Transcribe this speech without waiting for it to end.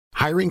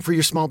Hiring for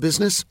your small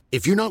business?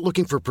 If you're not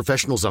looking for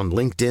professionals on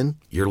LinkedIn,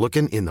 you're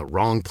looking in the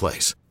wrong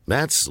place.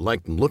 That's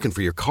like looking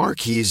for your car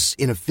keys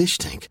in a fish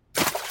tank.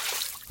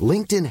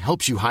 LinkedIn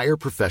helps you hire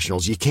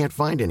professionals you can't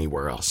find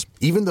anywhere else,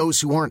 even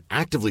those who aren't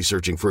actively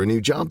searching for a new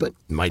job but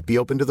might be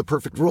open to the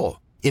perfect role.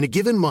 In a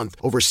given month,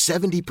 over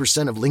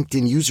 70% of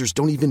LinkedIn users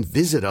don't even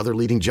visit other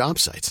leading job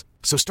sites.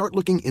 So start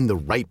looking in the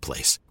right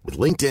place. With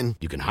LinkedIn,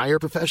 you can hire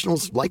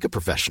professionals like a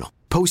professional.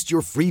 Post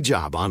your free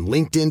job on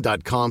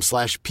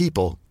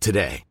linkedin.com/people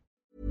today.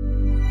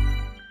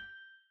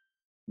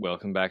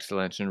 Welcome back to the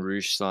Lantern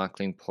Rouge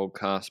Cycling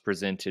Podcast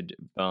presented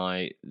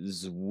by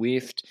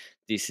Zwift.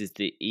 This is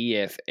the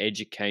EF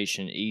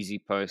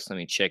Education-EasyPost. Let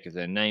me check if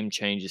their name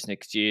changes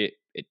next year.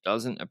 It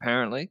doesn't,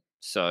 apparently.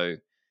 So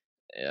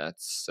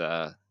that's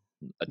a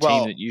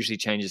team that usually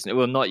changes.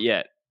 Well, not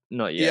yet.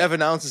 Not yet. EF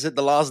announces it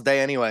the last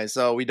day anyway,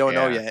 so we don't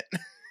know yet.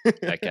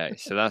 Okay,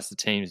 so that's the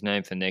team's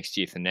name for next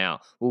year for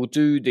now. We'll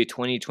do the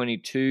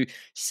 2022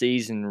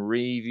 season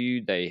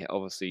review. They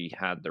obviously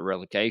had the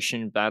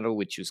relegation battle,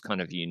 which was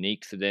kind of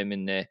unique for them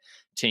in their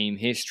team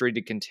history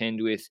to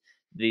contend with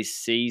this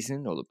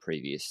season, or the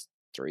previous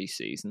 3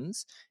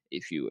 seasons,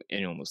 if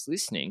anyone was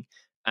listening.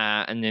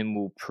 And then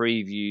we'll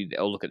preview,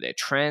 or look at their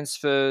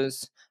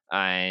transfers,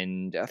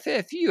 and a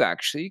fair few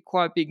actually,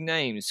 quite big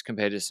names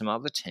compared to some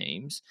other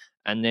teams,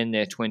 and then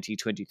their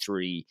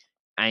 2023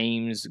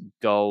 aims,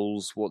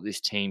 goals, what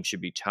this team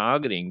should be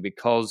targeting,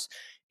 because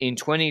in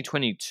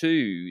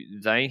 2022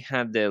 they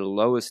had their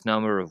lowest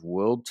number of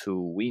World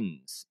Tour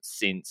wins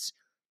since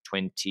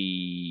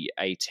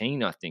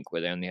 2018, I think,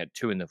 where they only had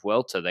 2 in the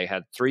Vuelta. They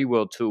had 3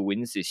 World Tour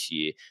wins this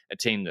year, a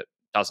team that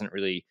doesn't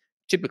really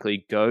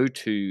typically go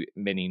to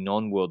many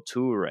non-World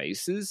Tour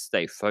races.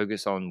 They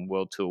focus on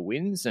World Tour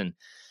wins, and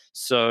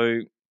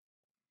so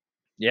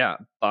yeah,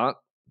 but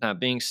that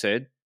being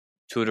said,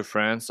 Tour de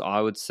France,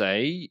 I would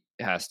say,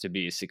 has to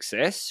be a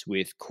success.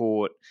 With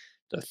Court,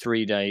 the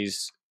 3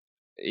 days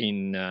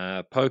in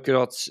polka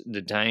dots,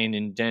 the Dane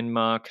in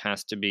Denmark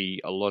has to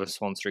be a lot of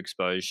sponsor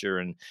exposure,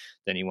 and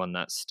then he won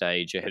that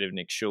stage ahead of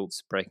Nick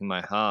Schultz, breaking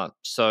my heart.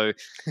 So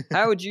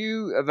how would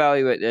you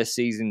evaluate their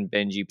season,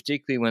 Benji,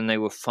 particularly when they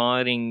were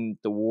fighting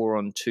the war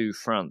on 2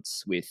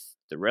 fronts, with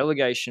the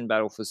relegation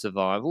battle for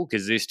survival,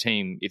 because this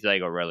team, if they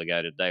got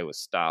relegated, they were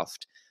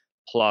stuffed,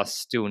 plus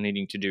still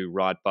needing to do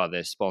right by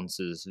their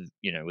sponsors,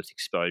 with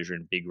exposure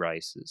in big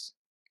races?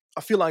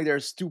 I feel like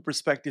there's 2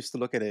 perspectives to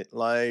look at it.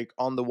 Like,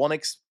 on the one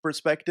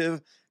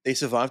perspective, they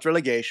survived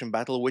relegation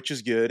battle, which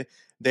is good.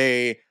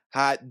 They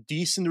had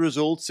decent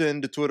results in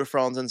the Tour de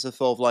France and so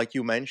forth, like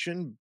you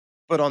mentioned.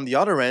 But on the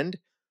other end,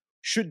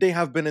 should they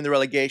have been in the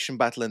relegation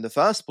battle in the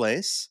first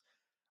place?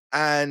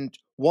 And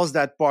was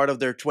that part of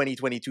their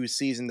 2022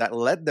 season that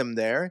led them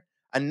there?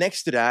 And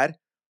next to that,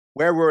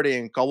 where were they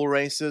in cobble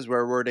races?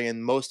 Where were they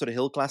in most of the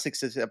hill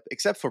classics,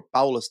 except for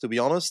Paulus, to be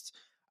honest?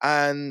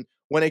 And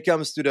when it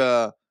comes to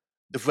the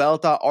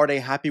Vuelta, are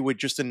they happy with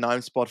just a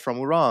 9th spot from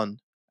Uran?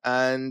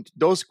 And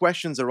those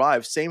questions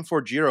arrive. Same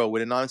for Giro,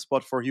 with a 9th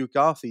spot for Hugh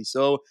Carthy.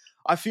 So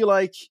I feel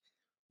like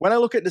when I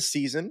look at the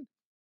season,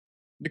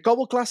 the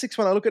cobble classics,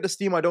 when I look at this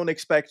team, I don't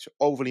expect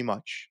overly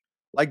much.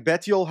 Like,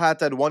 Bettiol had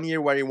that 1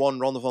 year where he won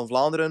Ronde van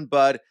Vlaanderen,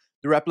 but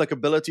the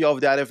replicability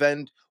of that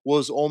event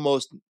was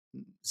almost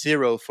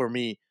 0 for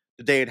me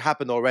the day it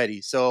happened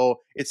already.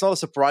 So it's not a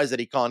surprise that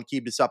he can't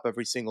keep this up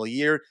every single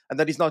year, and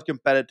that he's not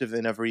competitive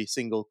in every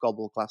single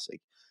cobble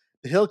classic.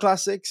 The hill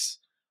classics,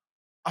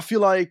 I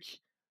feel like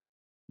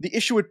the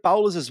issue with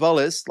Paulus as well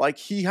is, like,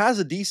 he has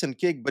a decent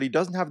kick, but he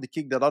doesn't have the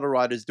kick that other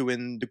riders do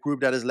in the group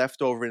that is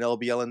left over in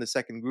LBL in the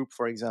second group,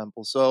 for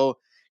example. So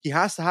he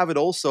has to have it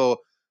also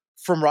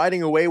from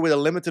riding away with a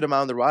limited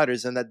amount of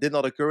riders, and that did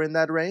not occur in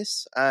that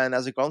race. And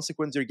as a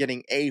consequence, you're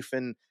getting 8th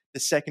in the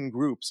second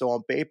group. So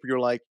on paper, you're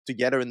like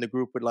together in the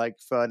group with like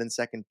 3rd and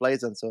 2nd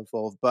place and so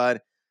forth.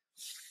 But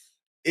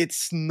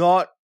it's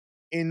not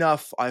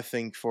enough, I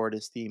think, for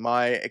this team.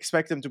 I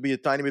expect them to be a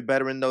tiny bit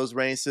better in those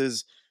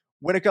races.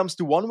 When it comes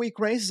to 1 week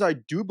races, I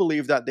do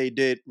believe that they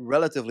did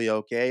relatively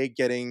okay,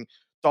 getting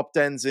top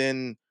 10s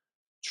in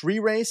 3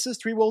 races,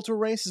 3 World Tour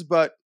races,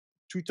 but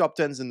 2 top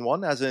 10s in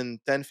 1, as in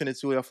 10th in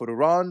Itzulia for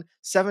Uran,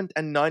 7th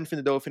and 9th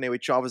in the Dauphiné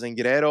with Chavez and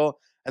Guerrero,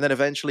 and then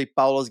eventually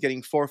Paulus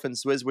getting 4th in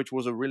Swiss, which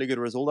was a really good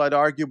result, I'd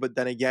argue. But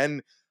then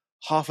again,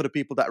 half of the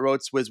people that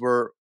rode Swiss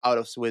were out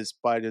of Swiss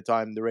by the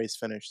time the race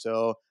finished.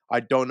 So I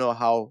don't know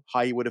how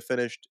high he would have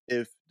finished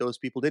if those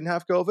people didn't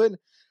have COVID.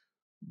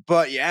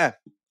 But yeah,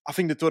 I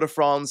think the Tour de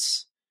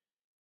France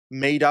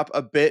made up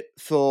a bit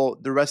for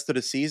the rest of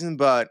the season,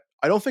 but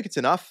I don't think it's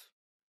enough.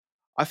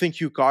 I think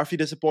Hugh Carthy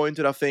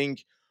disappointed. I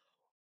think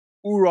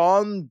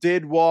Uran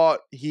did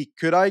what he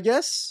could, I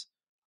guess.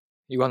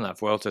 He won that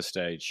Vuelta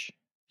stage.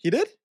 He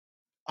did?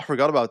 I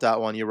forgot about that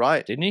one. You're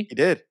right. Didn't he? He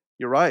did.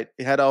 You're right.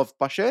 Ahead of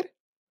Pacher?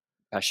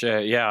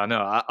 Pacher, yeah, I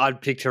know.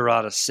 I'd picked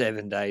Harada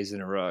 7 days in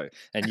a row.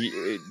 And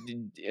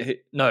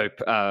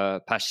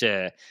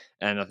Pacher.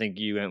 And I think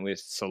you went with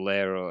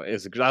Solero.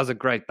 That was a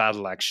great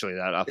battle, actually,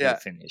 that uphill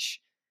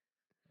finish.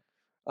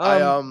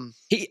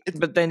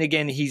 But then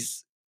again,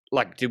 he's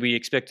like, did we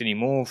expect any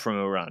more from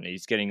a run?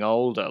 He's getting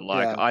older.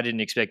 Like, Yeah. I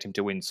didn't expect him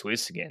to win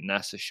Swiss again,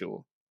 that's for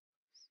sure.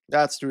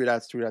 That's true.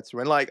 That's true. That's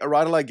true. And like a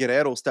rider like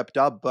Guerrero stepped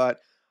up, but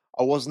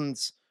I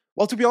wasn't.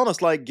 Well, to be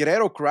honest, like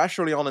Guerrero crashed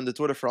early on in the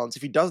Tour de France.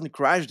 If he doesn't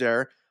crash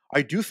there,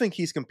 I do think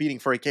he's competing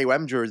for a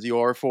KOM jersey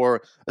or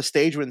for a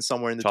stage win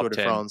somewhere in the Tour Top de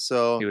 10. France. He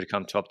So would have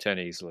come top 10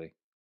 easily.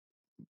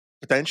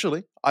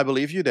 potentially, I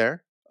believe you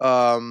there.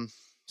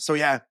 So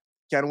yeah,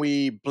 can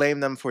we blame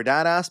them for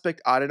that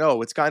aspect? I don't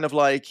know. It's kind of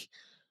like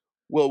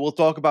we'll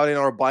talk about in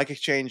our bike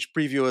exchange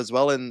preview as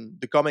well in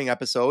the coming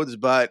episodes,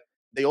 but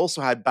they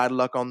also had bad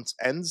luck on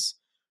ends.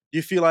 Do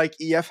you feel like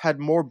EF had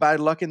more bad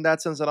luck in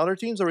that sense than other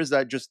teams, or is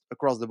that just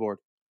across the board?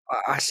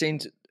 I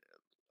seemed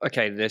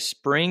okay. Their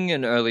spring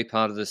and early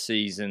part of the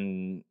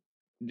season,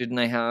 didn't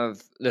they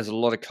have? There's a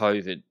lot of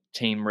COVID.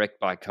 Team wrecked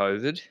by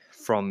COVID.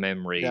 From Yeah,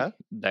 memory,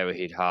 they were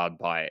hit hard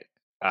by it.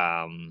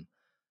 Um,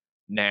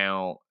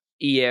 Now,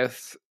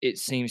 EF, it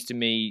seems to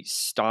me,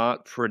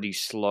 start pretty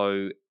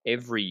slow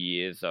every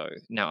year, though.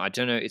 Now, I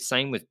don't know. It's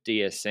same with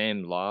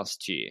DSM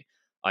last year.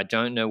 I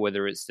don't know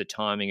whether it's the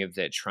timing of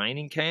their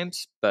training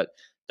camps, but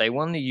they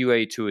won the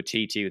UA Tour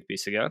TT with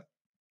Bisigo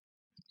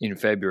in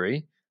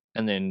February,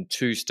 and then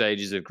 2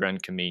 stages of Gran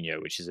Camino,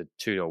 which is a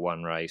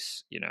 2-1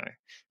 race.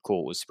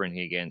 Court was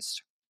sprinting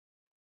against,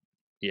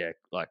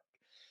 like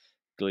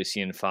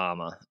Galician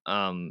farmer.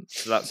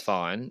 So that's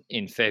fine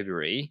in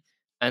February.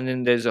 And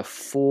then there's a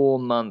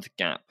 4-month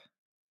gap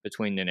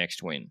between the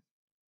next win.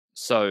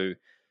 So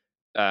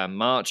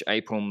March,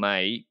 April,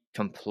 May,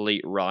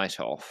 complete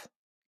write off.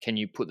 Can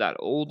you put that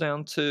all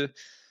down to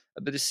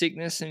a bit of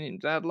sickness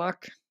and bad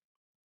luck?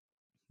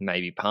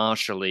 Maybe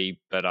partially,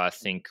 but I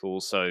think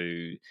also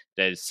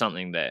there's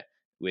something there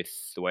with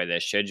the way they're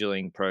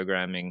scheduling,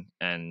 programming,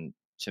 and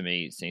to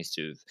me it seems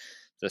to have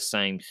the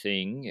same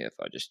thing. If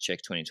I just check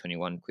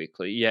 2021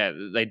 quickly, yeah,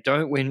 they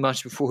don't win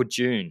much before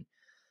June.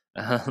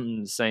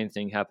 The same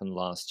thing happened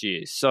last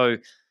year, so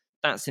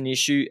that's an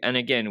issue. And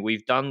again,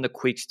 we've done the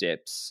quick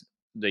steps,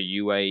 the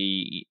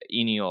UAE,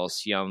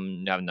 Ineos,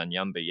 haven't done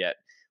Yumba yet.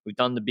 We've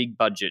done the big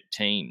budget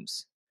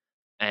teams,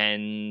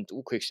 and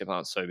Quickstep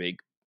aren't so big.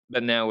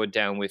 But now we're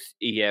down with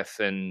EF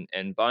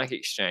and Bike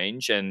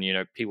Exchange, and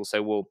people say,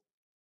 well,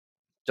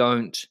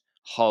 don't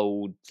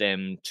hold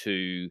them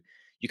to.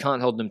 You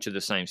can't hold them to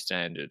the same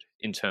standard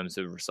in terms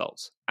of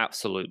results.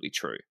 Absolutely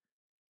true.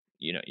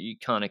 You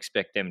can't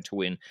expect them to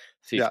win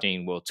yeah,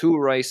 15 World Tour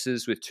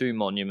races with 2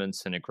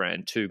 monuments and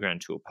two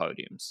Grand Tour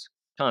podiums.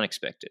 Can't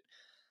expect it.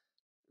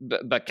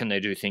 But can they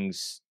do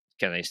things?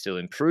 Can they still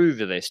improve?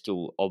 Are there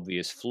still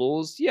obvious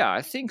flaws? Yeah,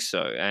 I think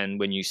so. And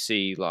when you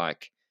see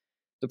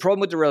the problem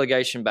with the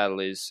relegation battle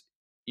is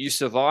you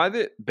survive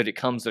it, but it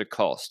comes at a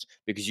cost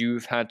because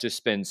you've had to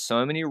spend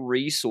so many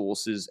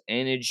resources,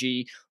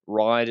 energy,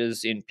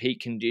 riders in peak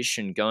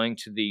condition going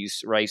to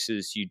these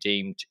races you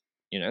deemed,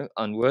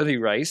 unworthy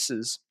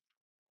races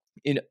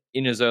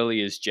in as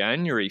early as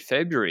January,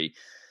 February.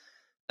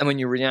 And when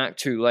you react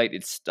too late,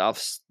 it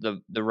stuffs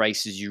the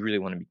races you really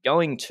want to be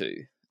going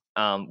to.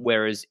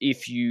 Whereas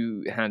if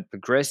you had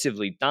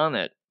progressively done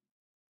it,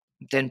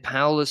 then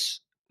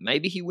Paulus,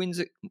 maybe he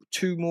wins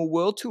 2 more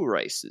World Tour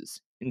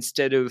races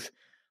instead of,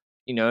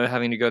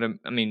 having to go to,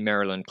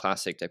 Maryland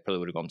Classic, they probably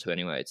would have gone to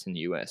anyway. It's in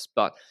the US.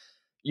 But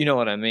you know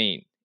what I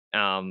mean?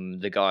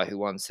 The guy who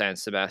won San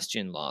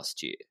Sebastian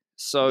last year. yeah,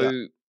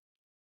 So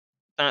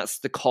that's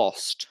the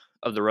cost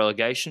of the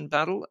relegation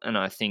battle. And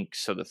I think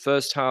so. The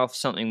first half,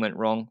 something went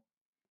wrong,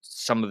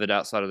 some of it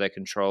outside of their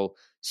control.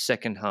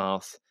 Second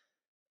half,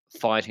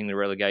 fighting the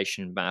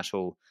relegation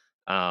battle.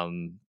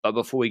 But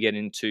before we get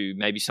into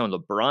maybe some of the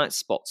bright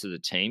spots of the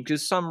team,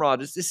 because some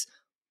riders,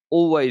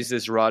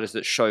 there's riders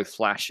that show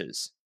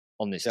flashes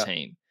on this yeah.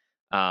 team.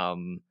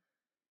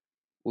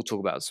 We'll talk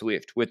about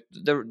Swift. With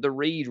the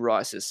Reed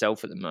rice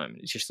itself at the moment,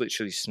 it's just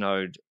literally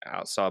snowed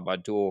outside my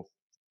door.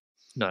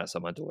 Not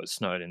outside my door. It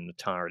snowed in the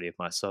entirety of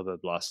my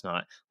suburb last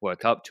night.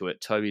 Woke up to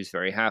it. Toby's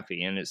very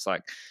happy. And it's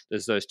like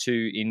there's those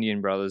 2 Indian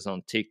brothers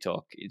on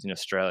TikTok. It's in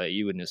Australia.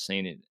 You wouldn't have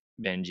seen it,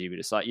 Benji, but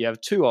it's like you have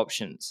 2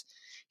 options.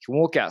 You can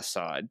walk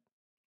outside,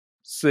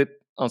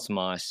 slip on some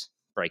ice,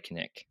 break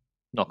your neck.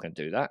 Not going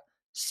to do that.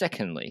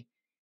 Secondly,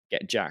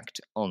 get jacked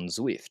on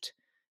Zwift.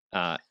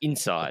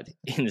 Inside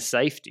in the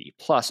safety,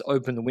 plus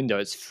open the window.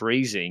 It's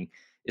freezing.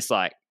 It's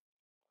like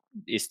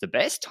it's the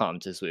best time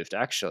to Zwift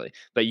actually.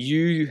 But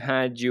you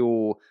had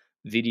your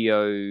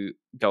video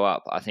go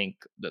up, I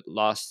think that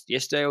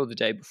yesterday or the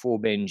day before,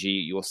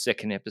 Benji, your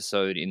second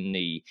episode in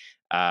the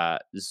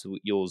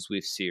your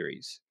Zwift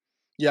series.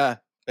 Yeah,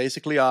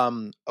 basically,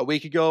 a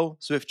week ago,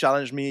 Swift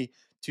challenged me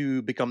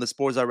to become the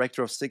sports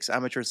director of 6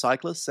 amateur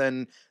cyclists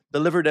and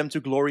deliver them to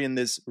glory in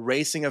this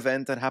racing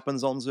event that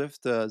happens on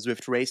Zwift, the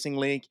Zwift Racing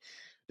League.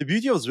 The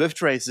beauty of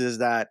Zwift races is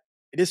that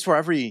it is for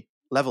every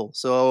level.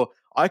 So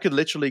I could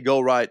literally go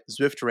ride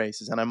Zwift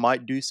races, and I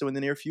might do so in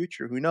the near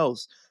future. Who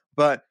knows?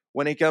 But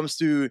when it comes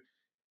to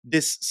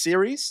this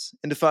series,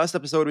 in the first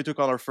episode, we took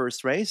on our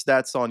first race.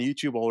 That's on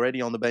YouTube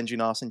already on the Benji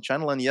Nasen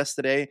channel. And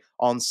yesterday,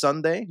 on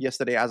Sunday,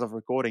 as of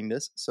recording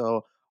this,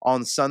 so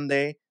on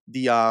Sunday,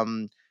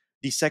 the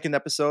the second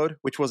episode,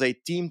 which was a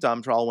team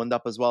time trial, went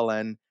up as well.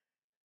 And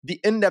the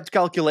in-depth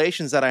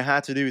calculations that I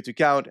had to do to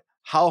count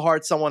how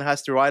hard someone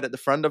has to ride at the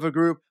front of a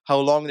group, how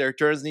long their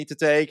turns need to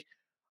take.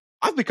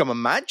 I've become a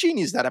mad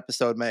genius that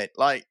episode, mate.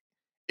 Like,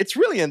 it's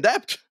really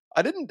in-depth.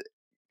 I didn't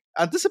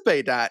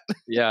anticipate that.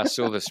 Yeah, I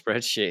saw the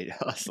spreadsheet.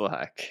 I was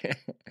like,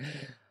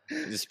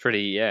 it's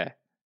pretty, yeah.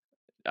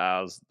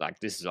 I was like,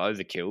 this is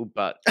overkill,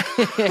 but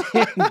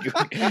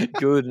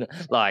good.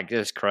 Like,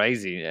 it's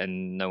crazy,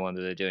 and no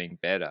wonder they're doing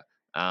better.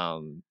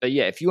 But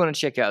yeah, if you want to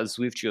check out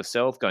Zwift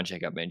yourself, go and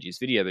check out Benji's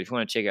video. But if you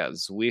want to check out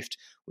Zwift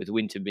with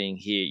winter being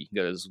here, you can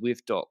go to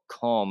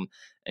Zwift.com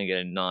and get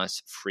a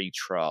nice free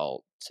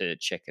trial to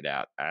check it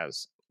out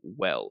as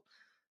well.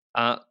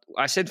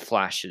 I said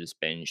flashes,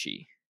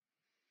 Benji.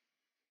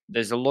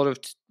 There's a lot of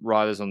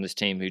riders on this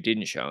team who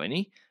didn't show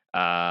any.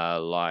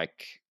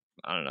 Like,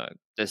 I don't know.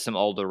 There's some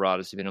older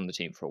riders who've been on the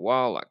team for a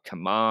while, like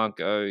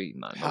Camargo. He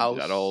might not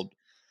be that old.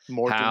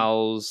 Morton.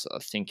 Howes, I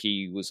think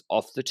he was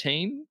off the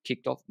team,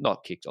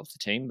 not kicked off the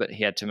team, but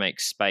he had to make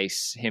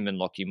space, him and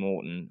Lockie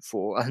Morton,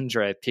 for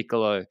Andrea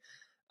Piccolo.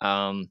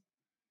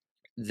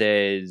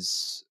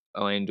 There's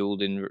Owen Dool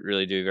didn't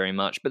really do very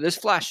much, but there's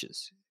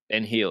flashes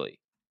and Healy,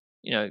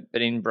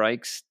 but in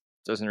breaks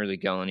doesn't really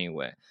go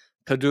anywhere.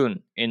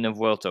 Padun in the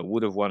Vuelta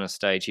would have won a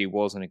stage. He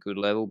wasn't a good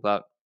level,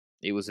 but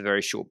it was a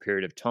very short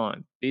period of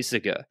time.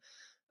 Bissiger,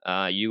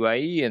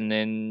 UAE, and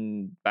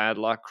then bad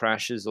luck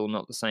crashes or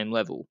not the same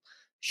level.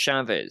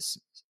 Chavez,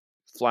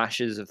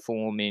 flashes of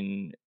form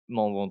in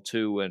Mont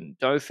Ventoux and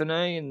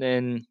Dauphiné, and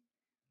then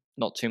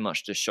not too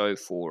much to show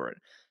for it.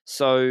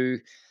 So,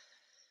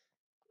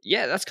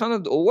 yeah, that's kind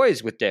of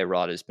always with their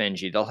riders,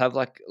 Benji. They'll have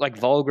like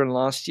Volgren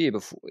last year,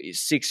 before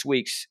 6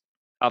 weeks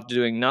after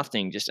doing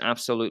nothing, just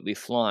absolutely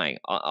flying.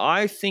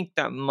 I think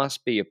that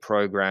must be a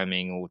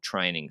programming or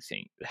training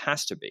thing. It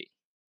has to be.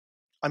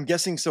 I'm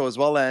guessing so as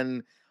well.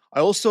 And I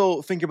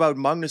also think about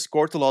Magnus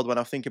Kort a lot when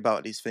I think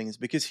about these things,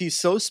 because he's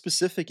so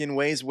specific in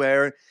ways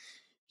where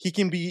he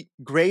can be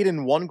great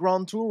in one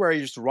Grand Tour where he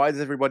just rides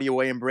everybody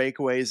away in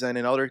breakaways and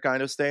in other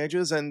kind of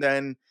stages. And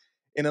then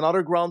in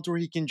another Grand Tour,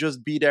 he can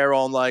just be there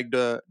on like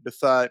the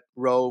third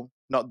row,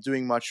 not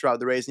doing much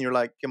throughout the race. And you're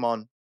like, come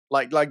on.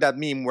 Like that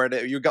meme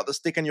where you got the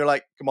stick and you're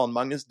like, come on,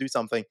 Magnus, do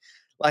something.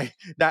 Like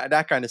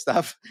that kind of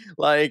stuff.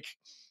 Like,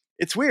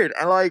 it's weird.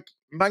 And like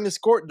Magnus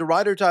Kort, the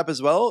rider type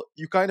as well,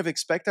 you kind of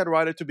expect that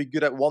rider to be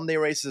good at one-day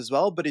races as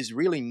well, but he's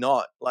really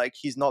not. Like,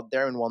 he's not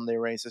there in one-day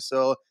races.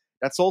 So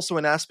that's also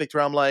an aspect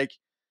where I'm like,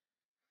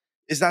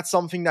 is that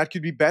something that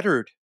could be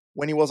bettered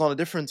when he was on a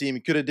different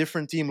team? Could a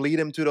different team lead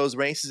him to those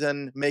races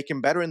and make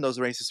him better in those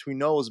races? Who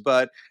knows?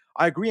 But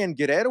I agree. And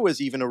Guerrero is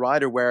even a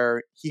rider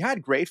where he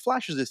had great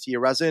flashes this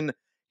year, as in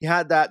he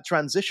had that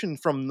transition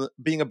from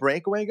being a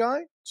breakaway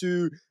guy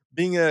to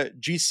being a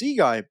GC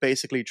guy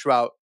basically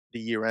throughout the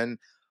year. And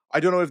I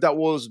don't know if that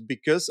was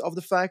because of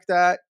the fact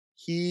that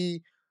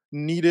he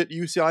needed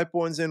UCI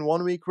points in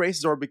 1 week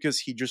races or because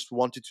he just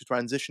wanted to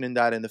transition in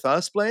that in the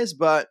first place,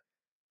 but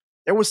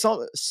there was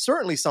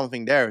certainly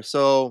something there.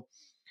 So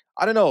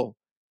I don't know.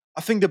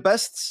 I think the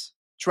best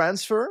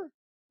transfer,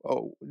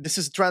 this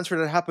is a transfer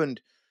that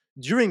happened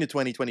during the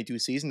 2022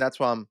 season.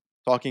 That's why I'm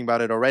talking about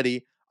it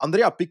already.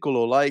 Andrea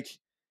Piccolo, like,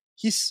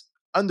 he's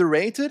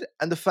underrated,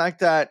 and the fact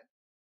that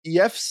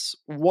EF's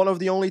one of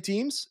the only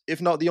teams, if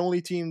not the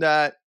only team,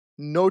 that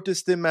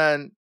noticed him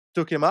and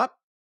took him up,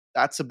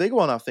 that's a big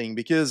one, I think,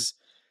 because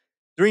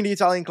during the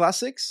Italian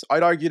Classics,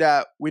 I'd argue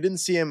that we didn't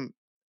see him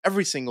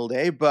every single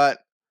day, but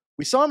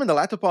we saw him in the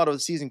latter part of the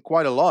season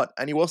quite a lot,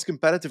 and he was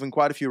competitive in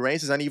quite a few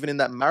races, and even in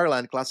that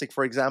Maryland Classic,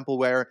 for example,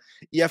 where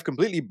EF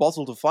completely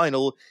bottled the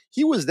final,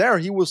 he was there,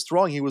 he was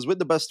strong, he was with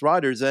the best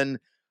riders, and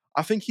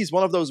I think he's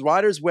one of those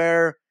riders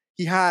where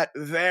he had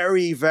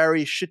very,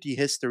 very shitty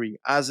history,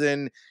 as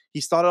in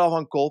he started off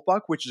on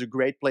Kolpak, which is a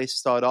great place to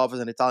start off as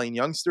an Italian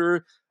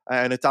youngster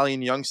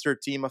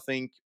team, I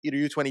think either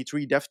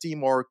U23 Dev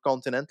team or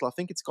Continental. I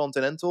think it's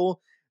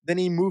Continental. Then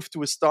he moved to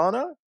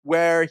Astana,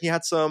 where he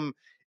had some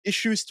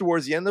issues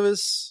towards the end of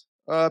his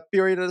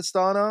period at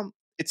Astana.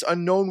 It's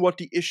unknown what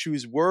the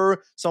issues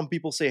were. Some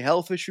people say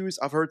health issues.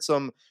 I've heard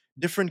some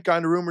different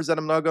kind of rumors that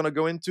I'm not going to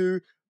go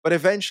into. But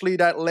eventually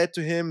that led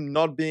to him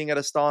not being at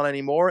Astana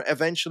anymore.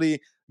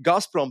 Eventually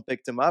Gazprom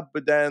picked him up,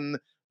 but then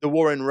the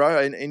war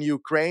in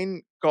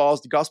Ukraine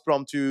caused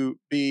Gazprom to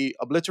be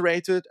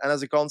obliterated, and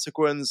as a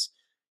consequence,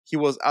 he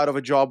was out of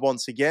a job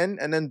once again.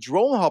 And then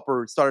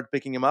Dromehopper started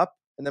picking him up,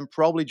 and then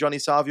probably Johnny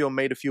Savio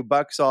made a few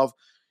bucks off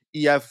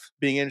EF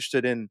being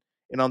interested in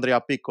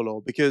Andrea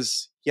Piccolo,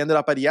 because he ended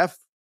up at EF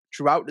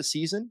throughout the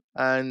season.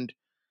 And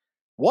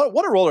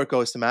what a roller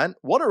coaster, man!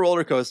 What a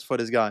roller coaster for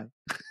this guy.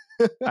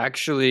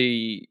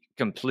 Actually,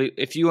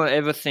 if you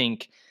ever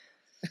think,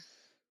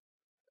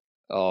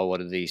 oh,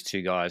 what are these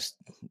two guys?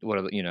 What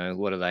do they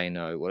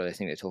know? What do they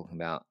think they're talking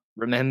about?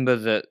 Remember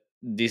that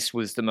this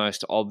was the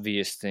most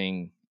obvious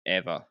thing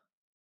ever.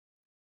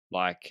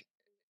 Like,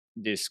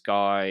 this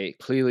guy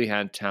clearly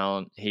had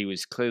talent. He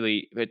was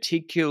clearly,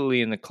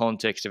 particularly in the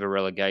context of a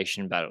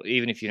relegation battle,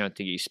 even if you don't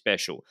think he's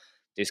special,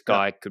 this Yeah.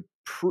 guy could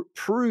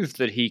prove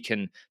that he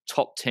can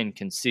top 10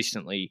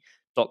 consistently,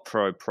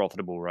 .pro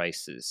profitable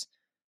races,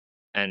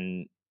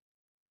 and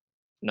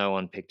no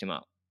one picked him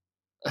up.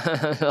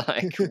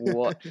 Like,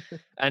 what?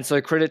 And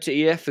so credit to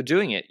EF for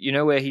doing it. You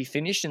know where he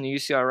finished in the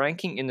UCI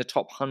ranking? In the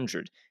top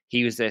 100.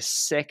 He was their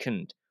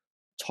second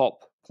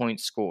top point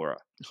scorer,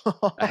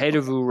 ahead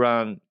of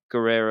Uran,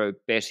 Guerrero,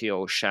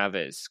 Bettiol,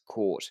 Chavez,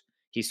 Court.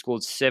 He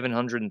scored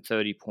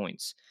 730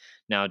 points.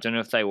 Now, I don't know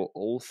if they were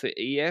all for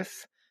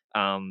EF.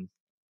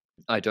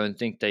 I don't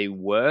think they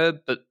were,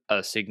 but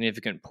a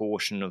significant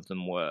portion of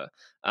them were.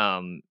 Yeah.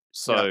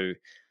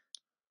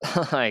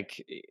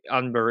 Like,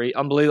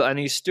 unbelievable. And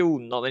he's still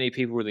not many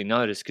people really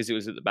noticed because it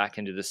was at the back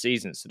end of the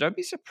season. So don't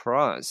be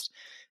surprised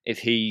if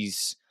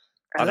he's,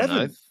 I don't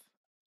know, 11th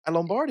at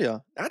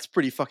Lombardia. That's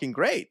pretty fucking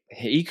great.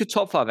 he could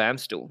top 5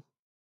 Amstel.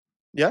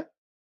 Yeah.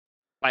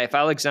 Like, if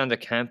Alexander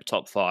Camp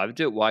top 5,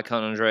 do it, why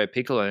can't Andrea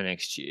Piccolo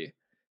next year?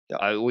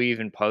 Yeah. Or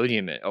even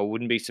podium it. I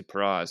wouldn't be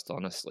surprised,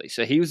 honestly.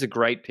 So he was a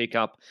great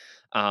pickup.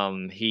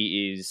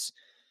 He is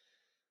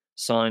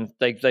signed.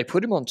 They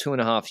put him on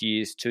 2.5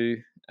 years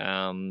too.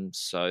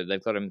 So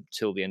they've got him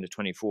till the end of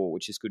 24,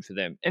 which is good for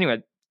them.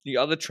 Anyway, the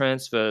other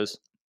transfers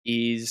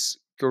is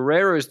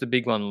Guerrero's the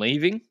big one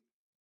leaving.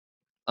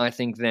 I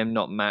think them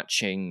not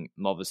matching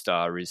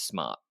Movistar is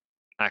smart.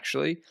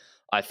 Actually,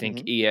 I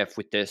think EF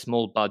with their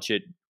small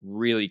budget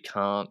really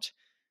can't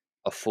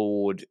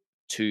afford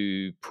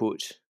to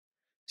put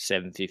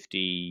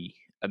 750,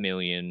 a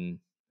million,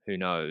 who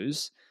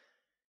knows,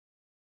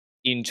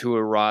 into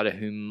a rider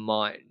who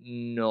might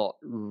not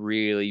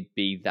really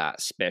be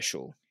that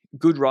special.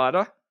 Good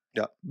rider,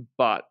 Yeah.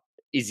 but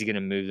is he going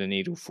to move the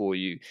needle for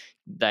you?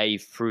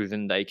 They've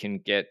proven they can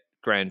get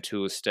Grand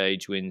Tour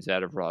stage wins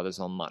out of riders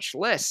on much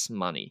less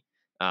money.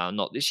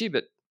 Not this year,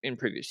 but in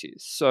previous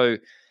years. So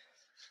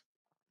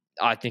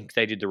I think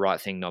they did the right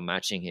thing not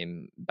matching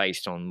him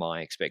based on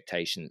my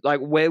expectations. Like,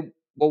 what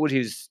would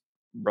his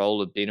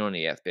role have been on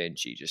EF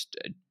Benji? Just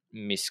a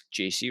Miss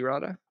GC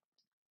rider?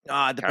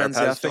 It depends.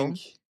 Yeah,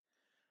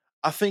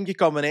 I think a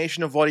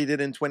combination of what he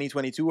did in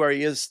 2022, where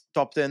he is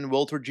top 10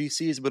 World Tour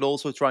GCs, but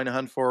also trying to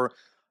hunt for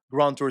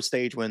Grand Tour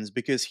stage wins,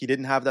 because he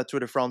didn't have that Tour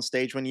de France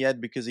stage win yet,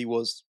 because he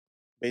was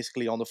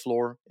basically on the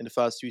floor in the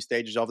first 2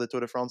 stages of the Tour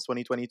de France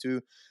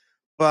 2022.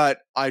 But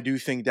I do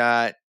think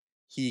that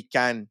he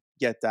can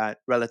get that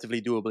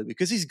relatively doably,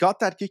 because he's got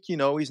that kick,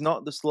 he's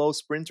not the slow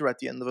sprinter at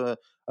the end of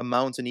a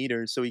mountain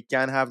either. So he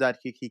can have that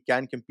kick. He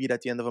can compete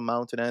at the end of a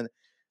mountain. And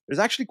there's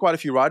actually quite a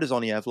few riders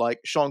on EF, like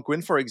Sean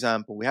Quinn, for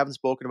example. We haven't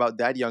spoken about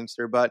that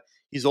youngster, but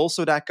he's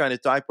also that kind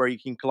of type where he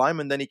can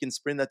climb and then he can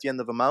sprint at the end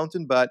of a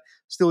mountain, but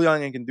still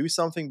young and can do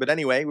something. But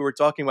anyway, we were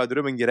talking about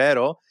Ruben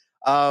Guerrero.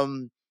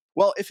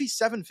 Well, if he's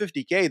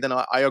 750K, then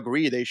I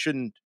agree they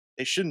shouldn't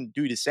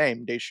do the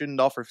same. They shouldn't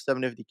offer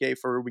 750K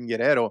for Ruben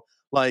Guerrero.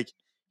 Like,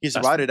 he's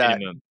That's rated the at.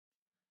 minimum.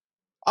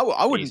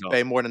 I wouldn't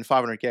pay more than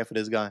 500K for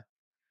this guy.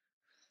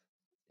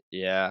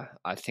 Yeah,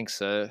 I think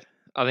so.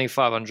 I think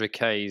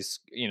 500K is,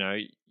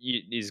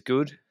 is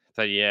good.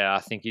 But yeah,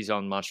 I think he's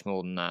on much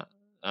more than that,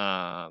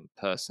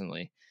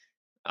 personally,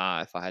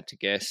 if I had to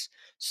guess.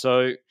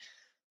 So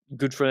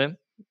good for them.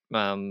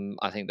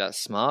 I think that's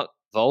smart.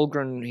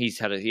 Volgren, he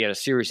had a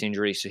serious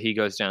injury, so he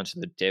goes down to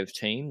the dev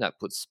team. That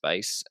puts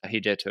space.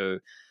 Hideto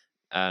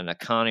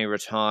Nakani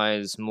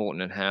retires.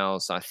 Morton and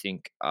Howes, I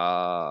think,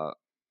 are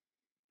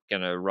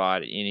going to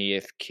ride in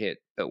EF kit,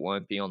 but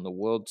won't be on the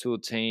World Tour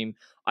team.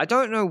 I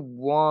don't know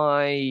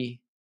why.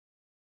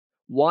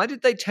 Why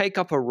did they take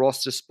up a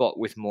roster spot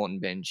with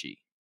Morton Benji?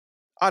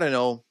 I don't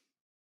know.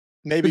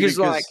 Maybe because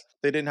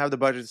they didn't have the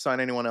budget to sign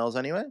anyone else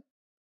anyway.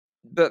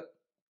 But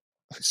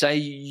say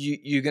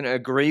you're going to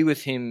agree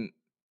with him,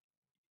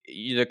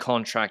 the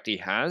contract he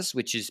has,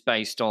 which is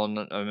based on,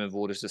 I remember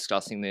Waters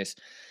discussing this,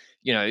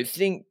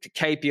 think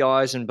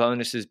KPIs and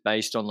bonuses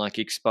based on like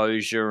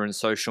exposure and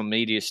social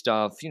media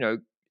stuff,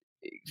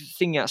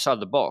 thinking outside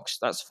the box,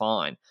 that's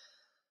fine.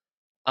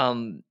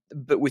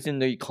 But within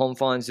the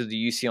confines of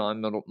the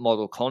UCI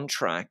model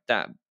contract,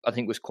 that I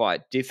think was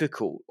quite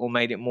difficult, or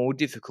made it more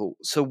difficult.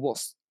 So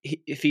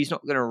if he's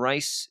not going to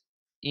race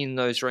in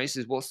those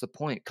races, what's the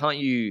point? Can't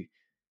you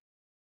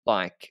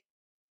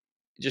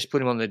just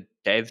put him on the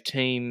dev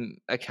team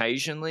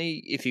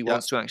occasionally if he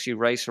wants to actually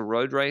race a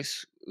road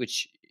race,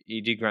 which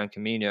he did Gran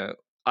Camino?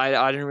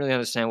 I didn't really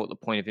understand what the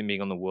point of him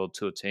being on the World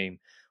Tour team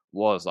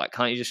was. Like,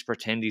 can't you just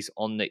pretend he's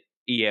on the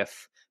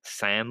EF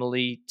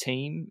family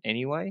team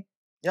anyway?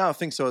 Yeah, I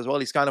think so as well.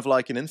 He's kind of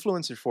like an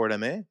influencer for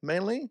them,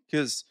 mainly,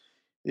 because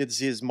it's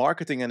his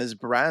marketing and his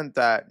brand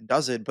that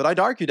does it. But I'd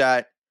argue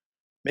that,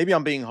 maybe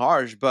I'm being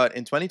harsh, but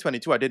in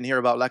 2022, I didn't hear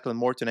about Lachlan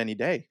Morton any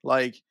day.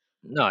 Like,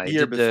 no, the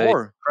year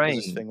before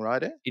was his thing,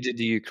 right? He did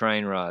the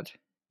Ukraine ride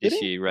this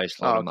year. He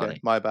raised a lot of money.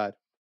 My bad.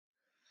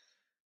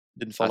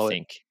 Didn't follow I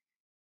think.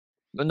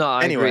 But no,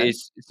 I agree.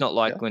 It's not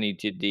like when he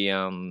did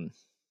the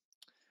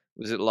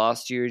was it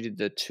last year he did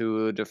the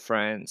Tour de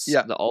France,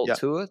 the Alt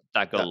Tour?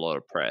 That got a lot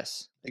of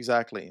press.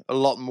 Exactly. A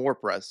lot more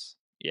press.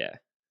 Yeah.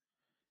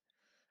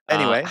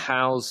 Anyway.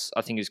 Howes,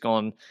 I think, is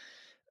gone.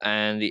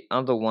 And the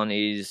other one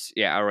is,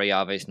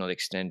 Areave is not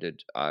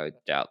extended. I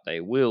doubt they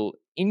will.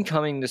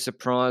 Incoming, the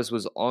surprise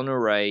was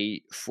Honore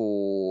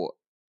for,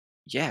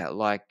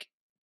 like,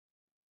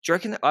 do you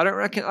reckon? I don't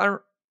reckon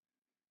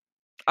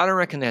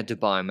they had to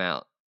buy him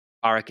out.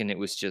 I reckon it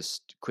was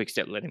just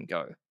Quickstep let him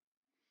go.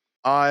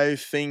 I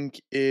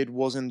think it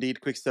was indeed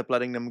Quickstep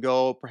letting them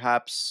go.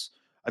 Perhaps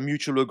a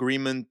mutual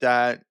agreement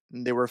that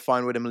they were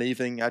fine with him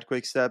leaving at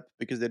Quickstep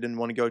because they didn't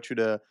want to go to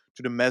the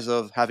mess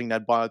of having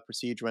that buyout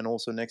procedure, and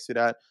also next to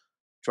that,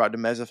 try the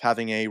mess of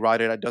having a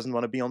rider that doesn't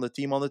want to be on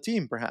the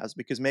team, perhaps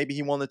because maybe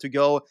he wanted to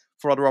go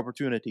for other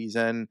opportunities.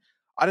 And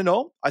I don't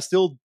know. I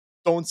still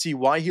don't see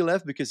why he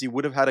left, because he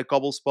would have had a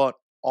cobble spot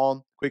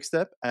on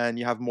Quickstep, and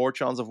you have more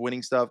chance of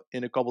winning stuff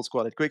in a cobble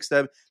squad at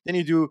Quickstep than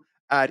you do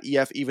at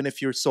EF, even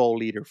if you're sole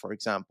leader, for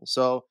example.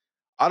 So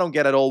I don't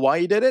get at all why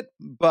he did it,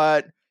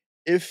 but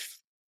if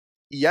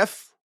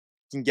EF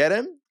can get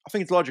him, I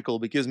think it's logical,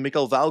 because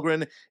Mikkel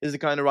Valgren is the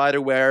kind of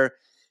rider where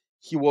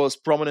he was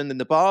prominent in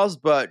the past,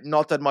 but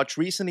not that much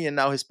recently, and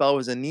now his spell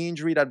was a knee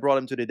injury that brought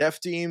him to the dev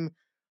team.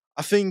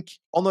 I think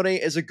Honore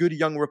is a good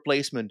young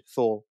replacement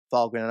for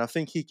Valgren, and I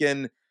think he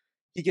can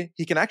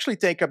actually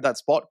take up that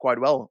spot quite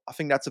well. I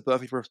think that's a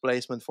perfect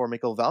replacement for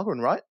Mikkel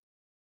Valgren, right?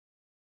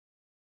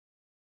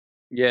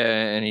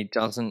 Yeah, and he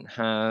doesn't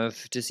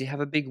have. Does he have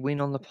a big win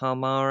on the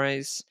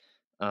Palmares?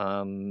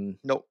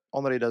 No,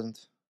 Honore doesn't.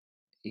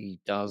 He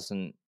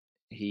doesn't.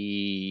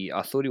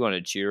 I thought he won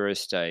a Giro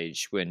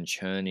stage when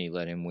Cherney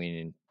let him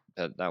win,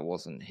 but that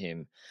wasn't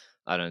him.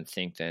 I don't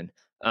think then.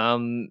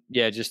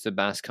 Just the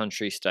Basque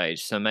Country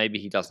stage. So maybe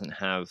he doesn't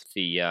have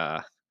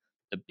the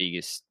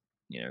biggest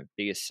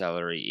biggest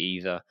salary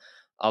either.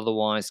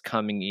 Otherwise,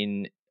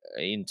 coming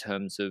in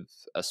terms of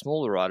a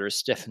smaller rider is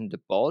Stefan de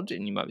Bod,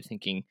 and you might be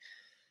thinking,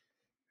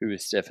 who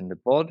is Stefan de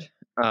Bod?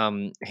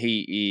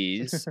 He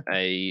is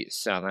a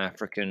South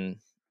African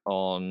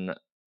on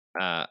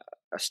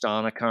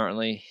Astana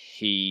currently.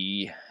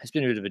 He has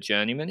been a bit of a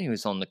journeyman. He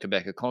was on the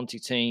Quebec Conti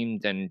team,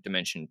 then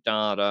Dimension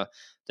Data,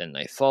 then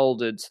they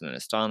folded, so then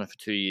Astana for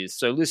 2 years.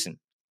 So listen,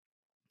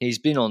 he's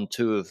been on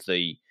two of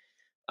the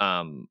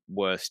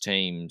worst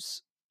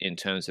teams in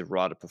terms of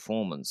rider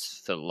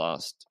performance for the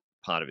last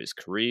part of his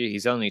career.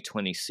 He's only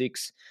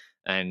 26,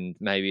 and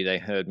maybe they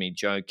heard me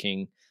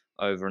joking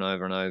over and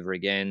over and over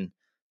again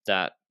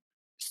that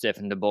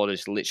Stefan de Bod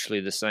is literally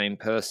the same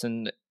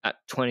person at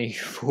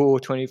 24,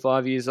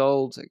 25 years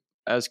old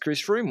as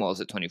Chris Froome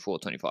was at 24,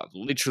 25.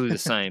 Literally the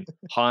same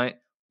height,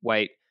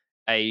 weight,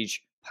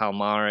 age,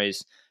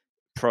 Palmares,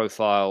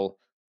 profile,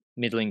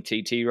 middling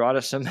TT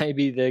rider. So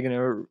maybe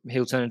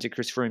he'll turn into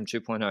Chris Froome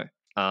 2.0.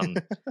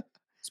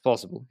 It's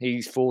possible.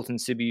 He's fourth in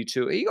Sibiu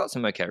Tour. He got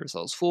some okay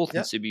results. Fourth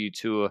in Sibiu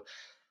Tour.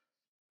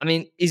 I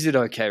mean, is it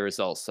okay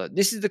results? So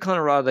this is the kind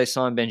of rider they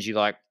sign Benji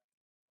like.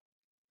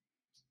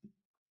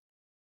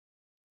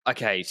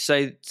 Okay,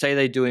 say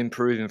they do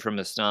improve him from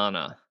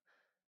Astana.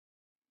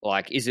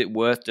 Like, is it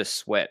worth the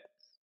sweat?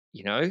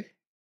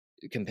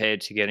 Compared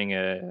to getting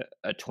a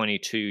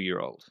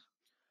 22-year-old.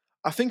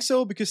 I think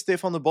so, because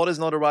Stefan de Bod is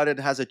not a rider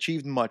that has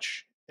achieved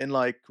much in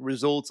like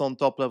results on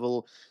top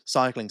level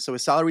cycling. So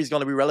his salary is going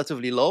to be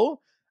relatively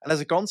low. And as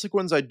a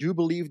consequence, I do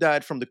believe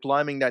that from the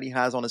climbing that he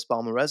has on his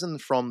palmarès and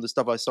from the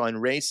stuff I saw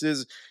in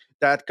races,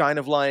 that kind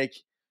of like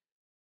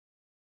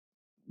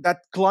that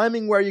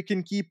climbing where you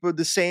can keep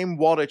the same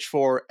wattage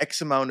for X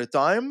amount of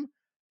time,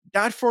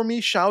 that for me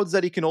shouts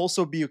that he can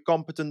also be a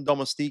competent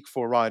domestique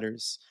for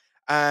riders.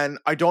 And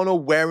I don't know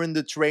where in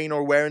the train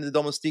or where in the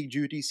domestique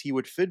duties he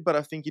would fit, but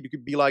I think he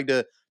could be like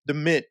the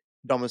mid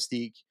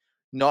domestique,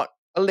 not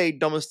a late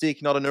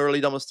domestique, not an early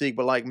domestique,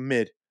 but like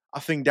mid. I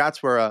think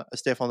that's where a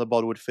Stefan de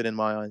Bod would fit in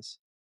my eyes.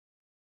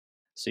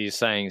 So you're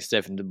saying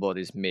Stefan de Bod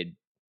is mid?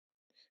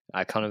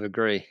 I kind of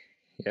agree.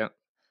 Yeah.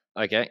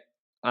 Okay.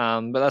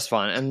 But that's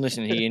fine. And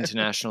listen, he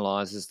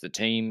internationalizes the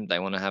team. They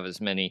want to have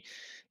as many,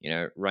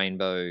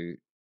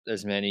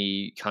 as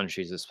many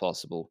countries as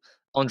possible.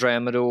 Andre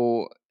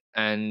Amador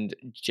and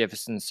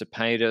Jefferson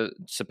Cepeda.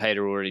 Cepeda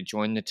already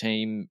joined the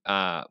team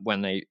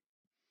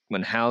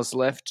when Howes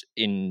left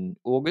in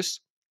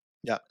August.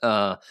 Yeah.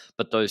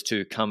 But those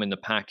two come in the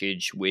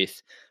package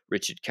with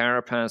Richard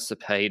Carapaz.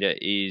 Cepeda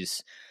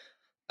is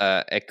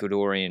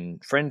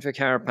Ecuadorian friend for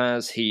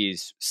Carapaz. He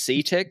is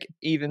C-Tech,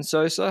 even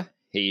Sosa.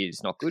 He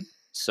is not good.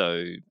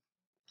 So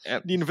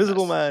the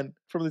Invisible Man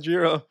from the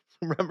Giro,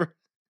 remember?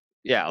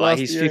 Yeah, like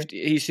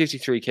he's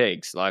 53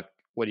 kegs. Like,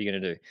 what are you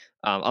going to do?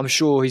 I'm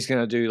sure he's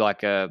going to do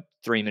like a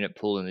 3-minute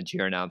pull in the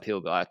Giro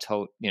downhill, but I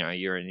told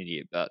you're an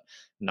idiot, but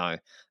no.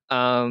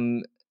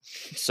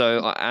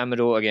 So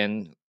Amador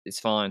again, it's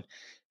fine.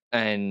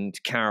 And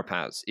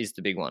Carapaz is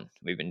the big one.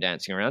 We've been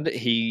dancing around it.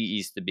 He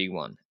is the big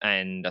one.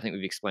 And I think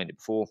we've explained it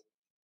before.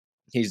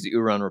 He's the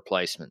Uran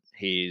replacement.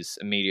 He's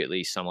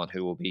immediately someone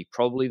who will be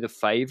probably the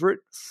favorite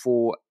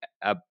for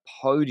a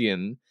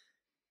podium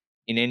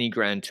in any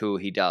Grand Tour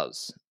he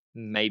does.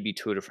 Maybe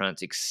Tour de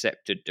France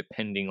accepted,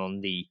 depending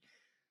on the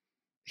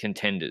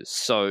contenders.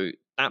 So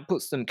that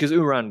puts them, because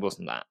Uran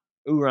wasn't that.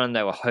 Uran,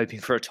 they were hoping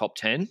for a top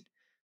 10,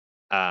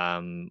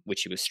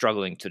 which he was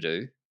struggling to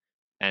do.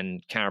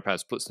 and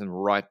Carapaz puts them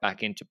right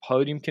back into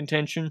podium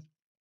contention.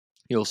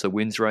 He also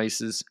wins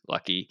races.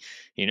 Like he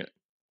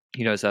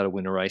knows how to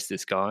win a race,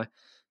 this guy.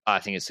 I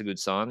think it's a good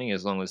signing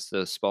as long as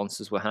the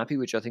sponsors were happy,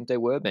 which I think they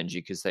were, Benji,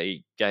 because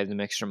they gave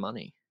them extra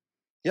money.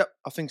 Yep,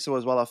 I think so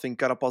as well. I think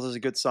Carapaz is a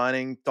good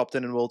signing. Top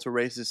 10 in World Tour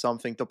races is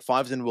something. Top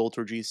 5s in World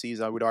Tour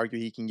GCs, I would argue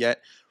he can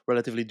get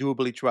relatively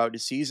doably throughout the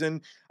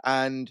season.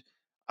 And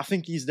I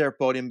think he's their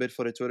podium bid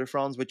for the Tour de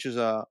France, which is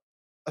a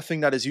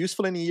thing that is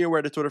useful in a year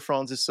where the Tour de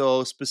France is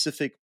so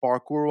specific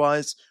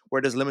parkour-wise,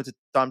 where there's limited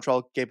time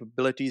trial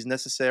capabilities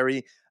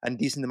necessary and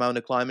decent amount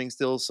of climbing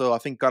still. So I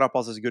think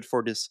Carapaz is good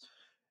for this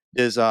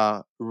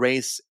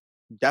race,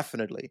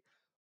 definitely.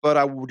 But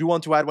I do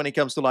want to add when it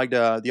comes to like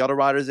the other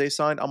riders they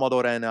signed,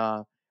 Amador and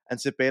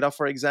Cepeda,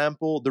 for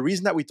example. The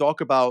reason that we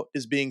talk about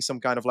this being some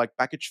kind of like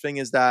package thing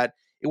is that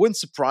it wouldn't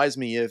surprise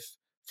me if,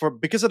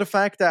 because of the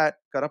fact that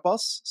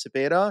Carapaz,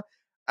 Cepeda,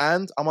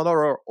 and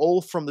Amador are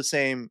all from the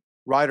same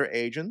rider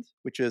agent,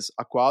 which is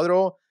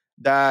Aquadro,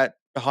 that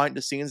behind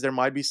the scenes there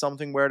might be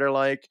something where they're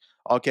like,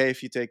 okay,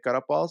 if you take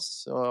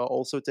Carapaz,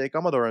 also take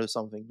Amador or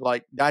something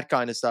like that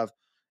kind of stuff.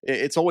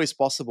 It's always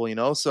possible, you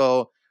know.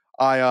 So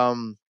I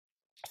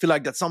feel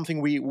like that's something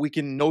we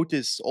can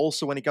notice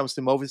also when it comes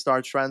to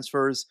Movistar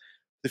transfers.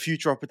 The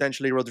future of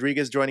potentially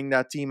Rodriguez joining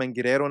that team and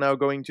Guerrero now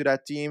going to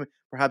that team.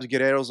 Perhaps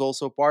Guerrero's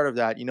also part of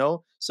that, you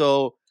know?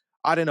 So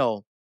I don't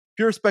know.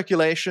 Pure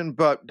speculation,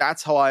 but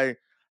that's how I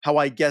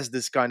guess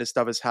this kind of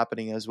stuff is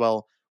happening as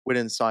well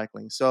within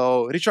cycling.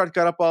 So Richard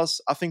Carapaz,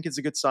 I think it's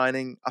a good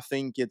signing. I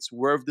think it's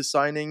worth the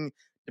signing,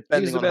 He was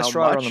depending the on how best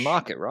rider on the much.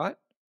 market, right?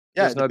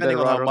 Yeah, There's no better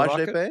depending on how rider on the much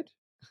they market.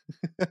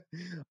 paid.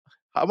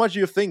 How much do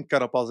you think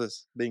Carapaz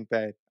is being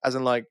paid? As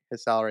in like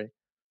his salary?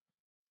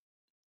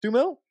 2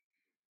 mil?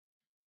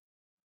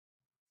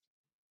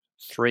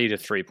 3 to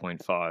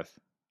 3.5.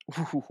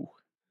 Ooh,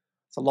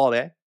 it's a lot,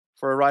 eh?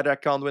 For a rider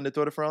that can't win the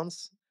Tour de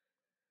France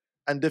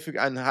and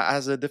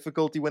has a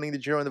difficulty winning the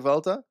Giro and the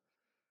Vuelta.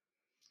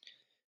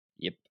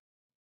 Yep.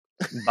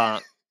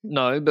 But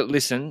but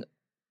listen,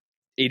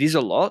 it is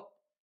a lot.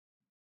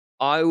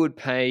 I would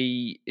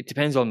pay. It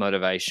depends on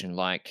motivation.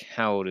 Like,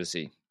 how old is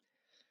he?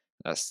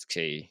 That's the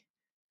key.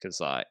 Because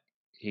like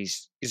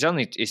he's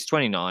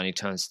 29. He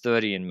turns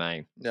 30 in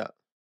May. Yeah.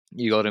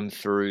 You got him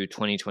through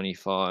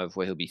 2025,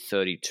 where he'll be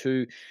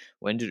 32.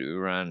 When did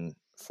Uran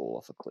fall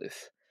off a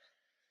cliff?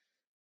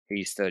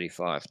 He's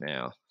 35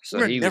 now. So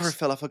Uran never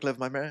fell off a cliff,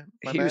 my man.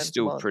 he was Come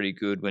still on. pretty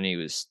good when he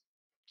was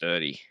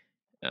 30. He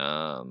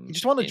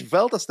just won the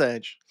Vuelta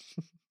stage.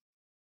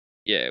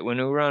 Yeah, when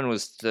Uran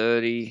was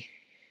 30,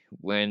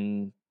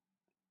 when...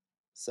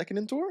 Second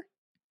in Tour?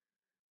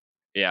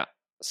 Yeah,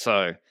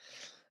 so,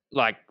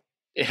 like,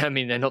 I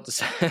mean, they're not the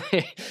same.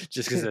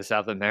 Just because they're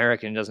South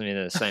American doesn't mean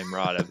they're the same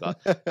rider.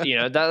 But, you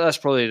know, that's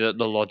probably the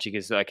logic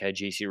is, okay,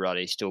 GC rider,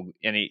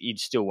 he'd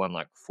still won,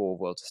 like, 4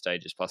 Vuelta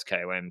stages plus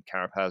KOM,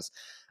 Carapaz.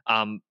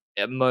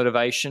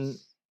 Motivation,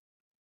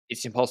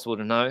 it's impossible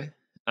to know.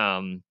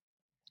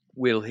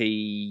 Will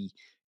he...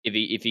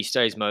 If he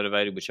stays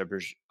motivated, which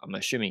I'm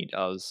assuming he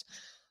does,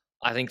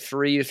 I think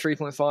 3 or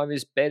 3.5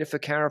 is better for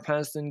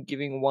Carapaz than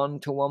giving 1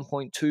 to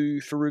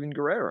 1.2 for Ruben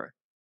Guerrero.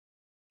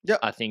 Yeah,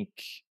 I think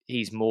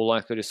he's more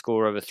likely to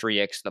score over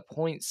 3x the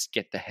points,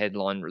 get the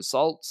headline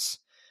results.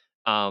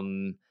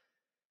 And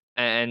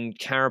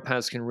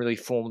Carapaz can really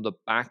form the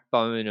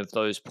backbone of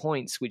those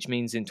points, which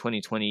means in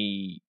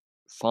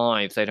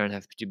 2025, they don't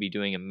have to be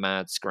doing a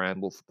mad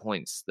scramble for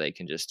points. They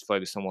can just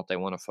focus on what they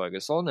want to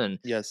focus on. And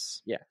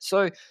yes. yeah,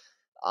 so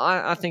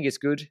I think it's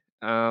good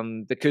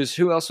because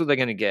who else are they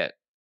going to get?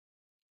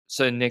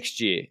 So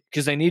next year,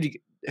 because they need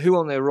who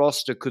on their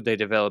roster could they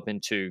develop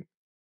into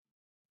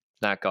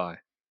that guy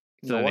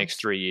for the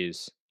next 3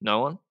 years?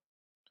 No one.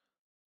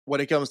 When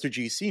it comes to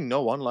GC,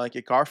 no one. Like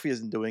Icarfi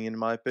isn't doing, in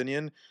my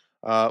opinion.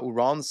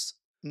 Uran's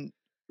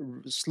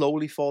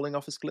slowly falling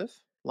off his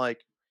cliff.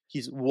 Like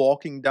he's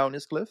walking down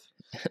his cliff.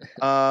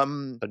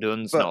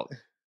 Padun's But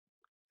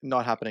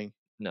not happening.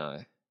 No.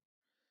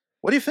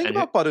 What do you think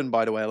about Padun,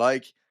 by the way?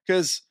 Like,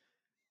 because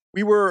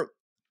we were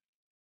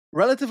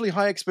relatively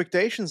high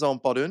expectations on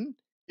Padun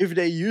if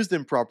they used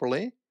him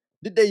properly.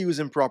 Did they use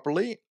him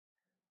properly?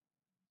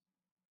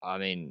 I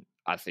mean,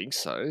 I think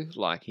so.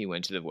 Like, he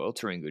went to the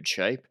Vuelta in good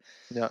shape.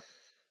 Yeah.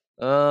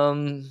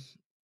 I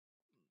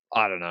don't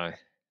know.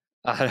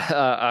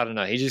 I don't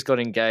know. He just got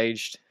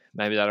engaged.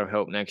 Maybe that'll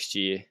help next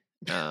year.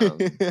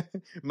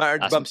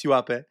 Marriage bumps you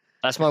up, eh?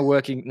 That's my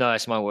working. No,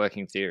 it's my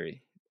working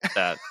theory.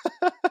 That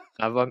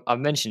I've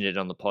mentioned it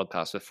on the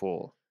podcast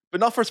before, but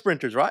not for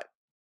sprinters, right?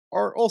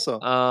 Or also,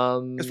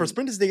 because for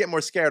sprinters they get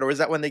more scared, or is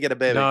that when they get a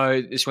baby? No,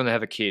 it's when they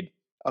have a kid.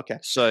 Okay.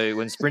 So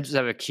when sprinters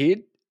have a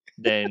kid,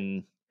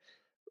 then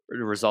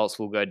the results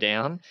will go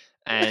down,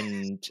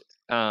 and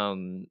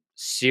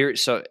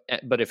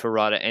but if a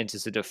rider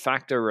enters a de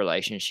facto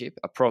relationship,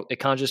 it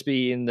can't just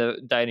be in the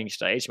dating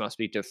stage; it must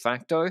be de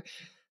facto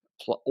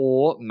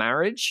or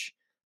marriage.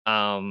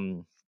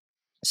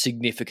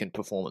 Significant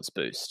performance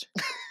boost.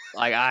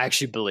 Like, I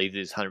actually believe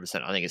this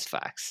 100%. I think it's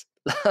facts.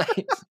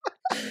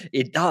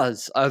 It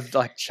does. I've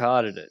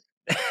charted it.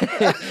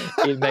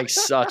 It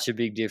makes such a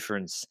big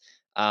difference.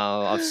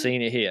 I've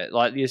seen it here.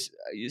 Like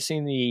you've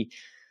seen the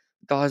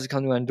guys that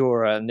come to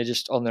Andorra and they're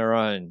just on their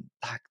own.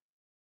 Like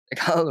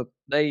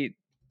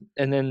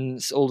and then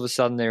all of a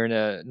sudden they're in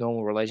a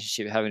normal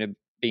relationship, having to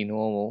be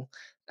normal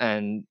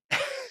and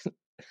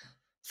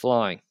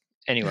flying.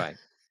 Anyway,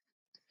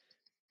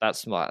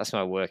 that's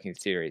my working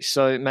theory.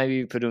 So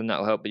maybe Padun that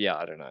will help, but yeah,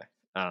 I don't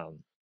know.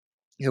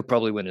 He'll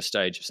probably win a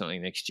stage or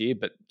something next year,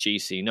 but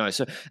GC no.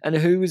 So and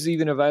who is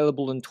even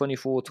available in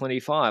 24,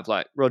 25?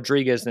 Like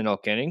Rodriguez, they're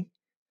not getting.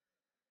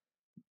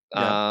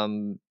 Yeah.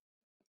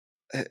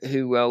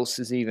 Who else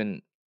is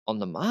even on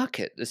the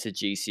market that's a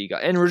GC guy?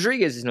 And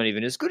Rodriguez is not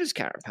even as good as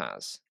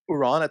Carapaz.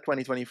 Uran at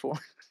 2024.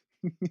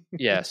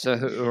 Yeah, so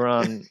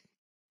Uran,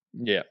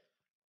 yeah.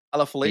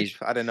 Alaphilippe,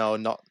 I don't know,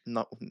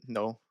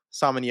 no.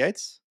 Simon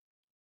Yates?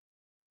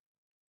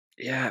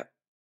 Yeah,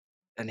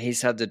 and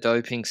he's had the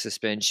doping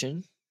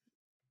suspension,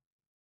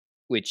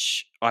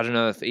 which I don't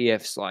know if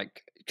EF's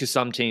like, because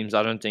some teams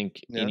I don't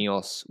think Yeah.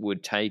 Ineos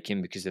would take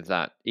him because of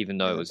that, even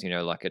though it was,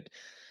 like a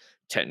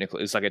technical,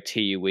 it's like a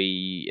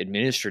TUE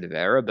administrative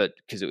error, but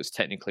because it was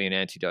technically an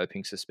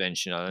anti-doping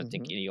suspension, I don't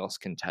think Ineos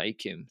can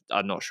take him.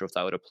 I'm not sure if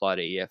that would apply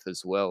to EF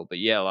as well. But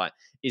yeah, like,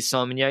 is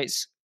Simon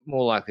Yates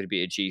more likely to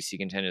be a GC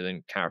contender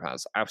than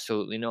Carapaz?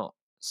 Absolutely not.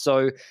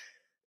 So,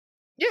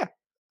 yeah.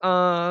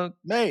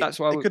 Mate, that's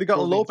why they could have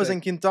gotten we'll Lopez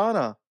and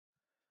Quintana.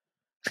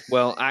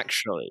 Well,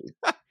 actually,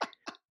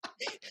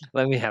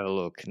 let me have a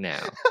look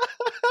now.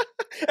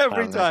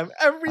 Every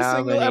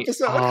single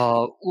episode.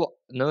 Oh, well,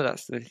 no,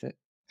 that's the thing.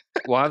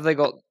 Why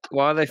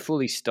are they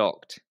fully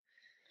stocked?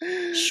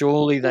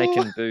 Surely they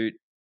can boot.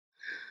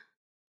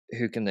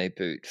 Who can they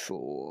boot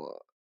for?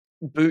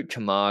 Boot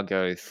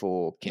Camargo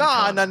for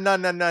Quintana.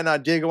 No.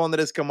 Diego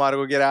Andres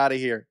Camargo, get out of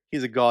here.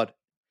 He's a god.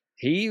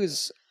 He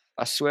was.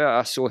 I swear,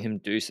 I saw him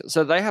do so.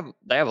 So they have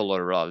a lot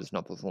of riders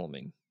not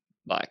performing.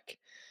 Like,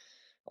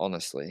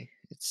 honestly,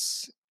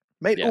 it's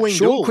Mate. yeah. Owen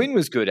Sean Gould. Quinn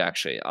was good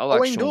actually. I like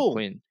Owen Sean Gould.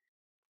 Quinn.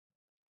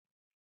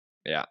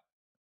 Yeah.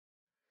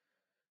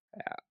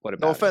 What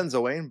about No him? offense,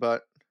 Owen,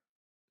 but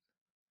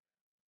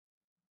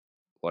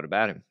What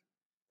about him?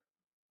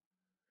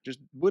 just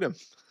boot him.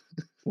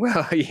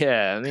 Well,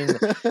 yeah. I mean,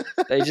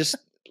 they just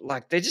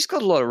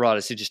got a lot of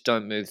riders who just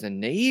don't move the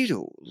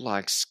needle,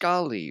 like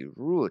Scully,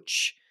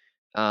 Ruch,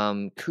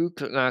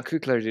 Kukler. No,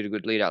 Kukler did a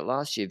good lead out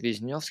last year.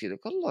 Wisniewski.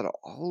 They've got a lot of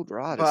old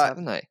riders, But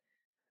haven't they?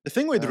 the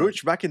thing with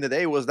Ruch back in the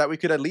day was that we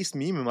could at least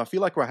meme him. I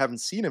feel like we haven't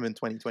seen him in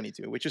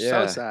 2022, which is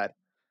so sad.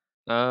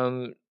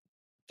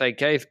 They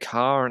gave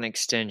Carr an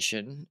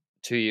extension,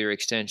 2-year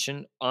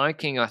extension.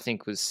 Iking, I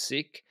think, was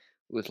sick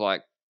with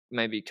like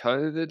maybe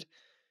COVID.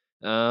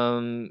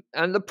 And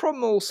the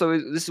problem also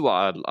is, this is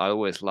why I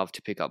always love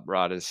to pick up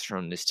riders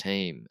from this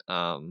team,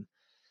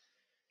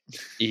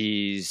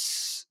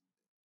 is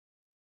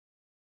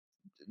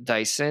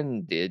they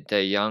send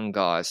their young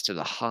guys to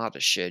the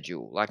harder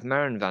schedule. Like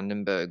Marin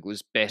Vandenberg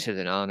was better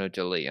than Arnaud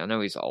Delis. I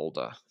know he's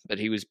older, but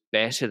he was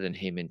better than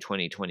him in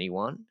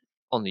 2021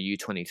 on the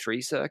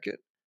U23 circuit.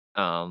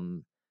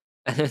 And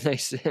then they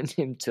send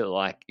him to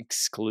like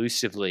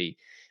exclusively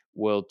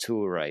World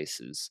Tour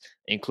races,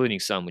 including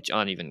some which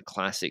aren't even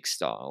classic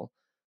style.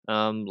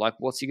 Like,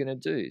 what's he going to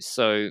do?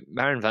 So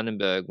Marin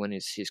Vandenberg, when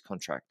is his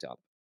contract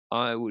up?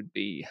 I would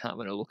be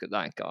having a look at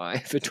that guy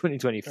for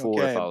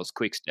 2024 if I was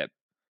Quickstep.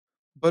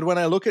 But when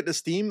I look at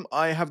this team,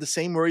 I have the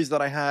same worries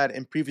that I had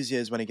in previous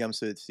years when it comes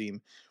to the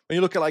team. When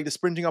you look at like the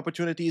sprinting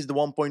opportunities, the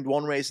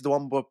 1.1 races, the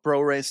 1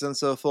 Pro races, and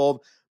so forth,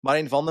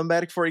 Marijn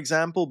Vandenberg, for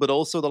example, but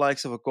also the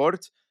likes of a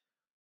Kort.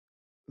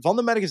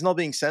 Vandenberg is not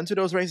being sent to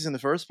those races in the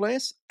first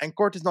place, and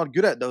Kort is not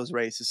good at those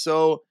races.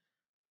 So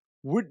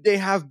would they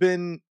have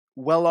been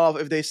well off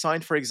if they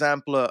signed, for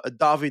example, a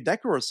David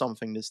Decker or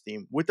something, this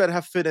team? Would that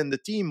have fit in the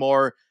team,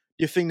 or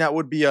do you think that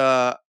would be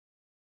a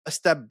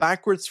step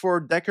backwards for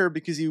Decker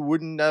because he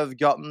wouldn't have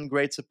gotten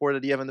great support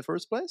at the EF in the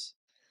first place?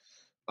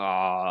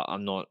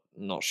 I'm not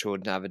sure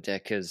David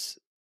Decker's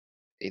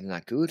even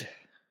that good.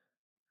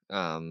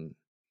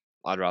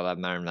 I'd rather have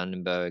Marin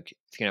Vandenberg. If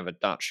you can have a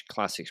Dutch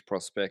classics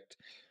prospect,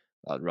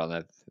 I'd rather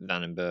have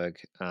Vandenberg.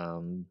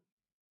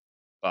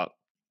 But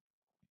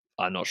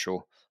I'm not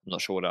sure. I'm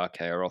not sure what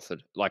RK are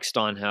offered. Like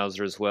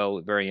Steinhauser as well,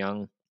 very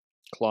young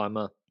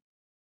climber.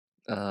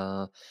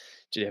 Did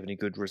he have any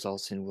good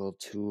results in World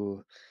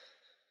Tour?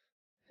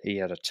 He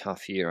had a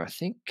tough year, I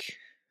think.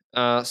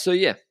 So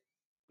yeah,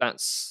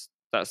 that's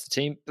the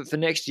team. But for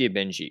next year,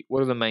 Benji,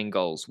 what are the main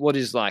goals? What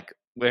is like?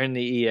 We're in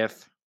the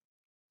EF.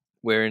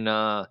 We're in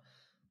I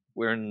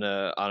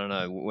don't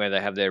know where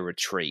they have their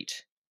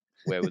retreat.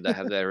 Where would they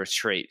have their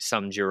retreat?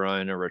 Some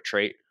Girona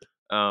retreat.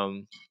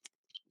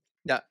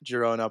 Yeah,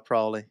 Girona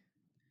probably.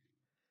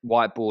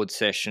 Whiteboard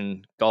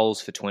session,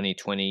 goals for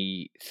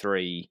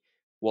 2023.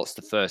 What's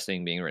the first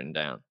thing being written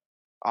down?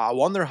 I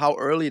wonder how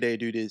early they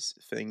do this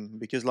thing,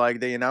 because like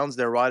they announce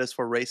their riders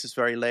for races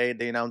very late.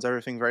 They announce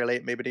everything very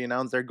late. Maybe they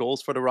announce their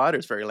goals for the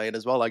riders very late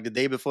as well. Like the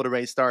day before the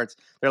race starts,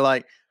 they're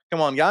like,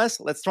 "Come on, guys,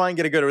 let's try and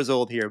get a good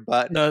result here."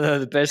 But no.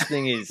 The best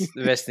thing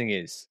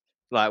is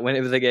Like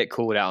whenever they get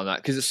called out on that,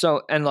 because it's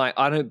so, and like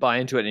I don't buy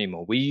into it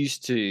anymore. We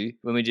used to,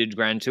 when we did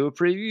Grand Tour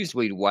previews,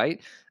 we'd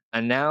wait,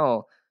 and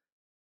now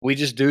we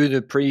just do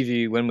the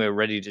preview when we're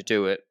ready to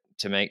do it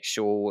to make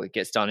sure it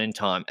gets done in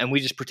time, and we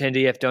just pretend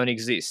EF don't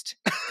exist.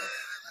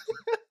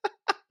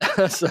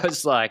 So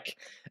it's like,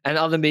 and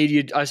other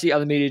media, I see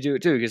other media do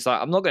it too, because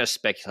like I'm not going to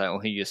speculate on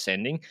who you're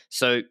sending,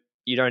 so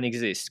you don't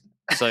exist.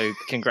 So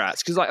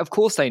congrats, because like of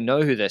course they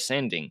know who they're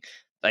sending,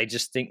 they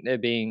just think they're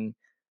being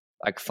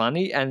like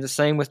funny. And the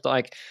same with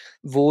like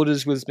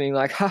Vorders was being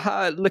like,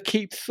 haha,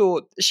 L'Equipe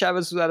thought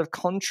Chavez was out of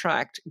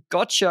contract.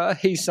 Gotcha.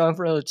 He's signed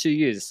for another 2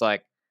 years. It's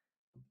like,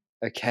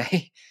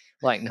 okay,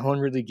 like no one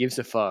really gives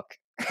a fuck.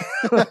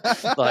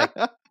 Like,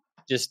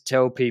 just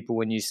tell people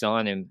when you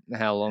sign him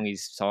how long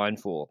he's signed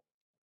for.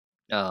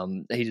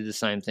 He did the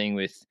same thing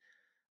with,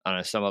 I don't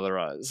know, some other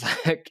riders.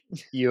 Like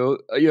you're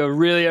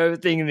really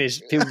overthinking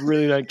this. People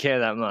really don't care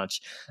that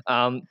much.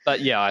 But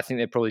yeah, I think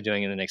they're probably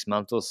doing it in the next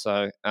month or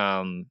so.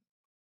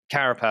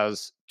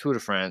 Carapaz, Tour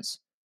de France,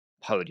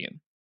 podium.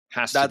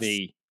 Has to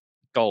be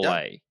goal yeah,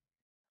 A.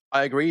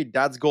 I agree.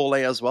 That's goal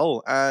A as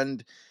well.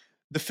 And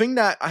the thing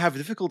that I have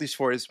difficulties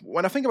for is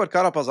when I think about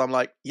Carapaz, I'm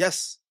like,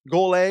 yes,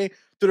 goal A,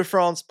 Tour de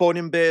France,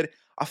 podium bid.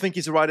 I think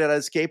he's a rider that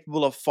is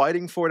capable of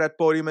fighting for that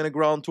podium in a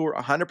Grand Tour.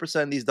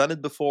 100%. He's done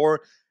it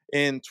before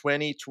in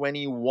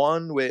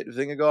 2021 with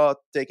Vingegaard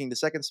taking the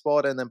second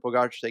spot and then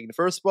Pogacar taking the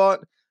first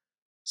spot.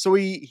 So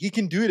he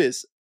can do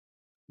this,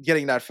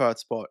 getting that third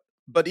spot.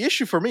 But the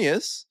issue for me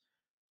is,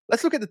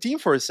 let's look at the team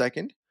for a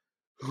second.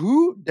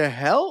 Who the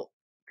hell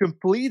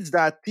completes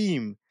that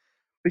team?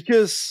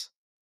 Because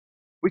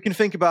we can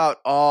think about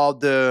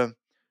the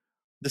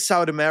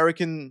South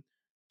American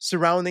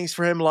surroundings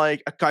for him,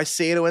 like a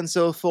Caicedo and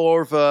so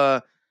forth,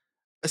 a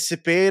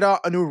Cepeda,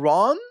 an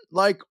Uran.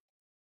 Like,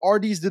 are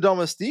these the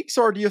domestiques,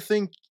 or do you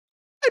think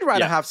I'd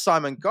rather have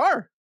Simon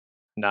Carr?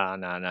 No.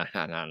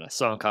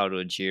 Simon Carr to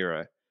a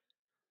Giro.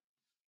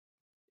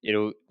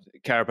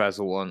 Carapaz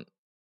will want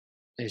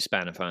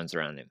Hispanophones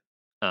around him.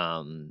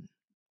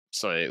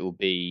 So it will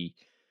be,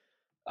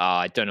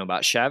 I don't know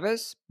about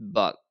Chavez,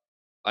 but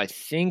I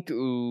think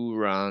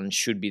Uran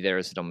should be there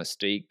as a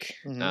domestique.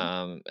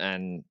 Mm-hmm.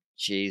 And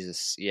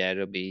Jesus, yeah,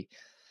 it'll be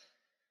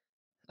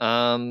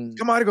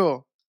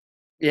Camargo.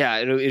 Yeah,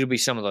 it'll be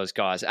some of those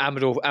guys.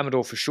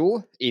 Amador for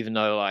sure, even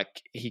though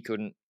like he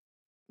couldn't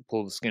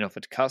pull the skin off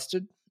at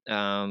custard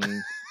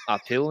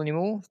uphill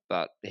anymore,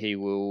 but he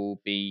will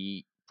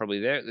be probably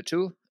there at the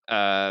Tour.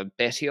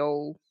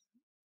 Bettiol,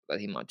 but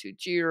he might do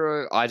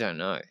Giro. I don't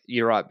know.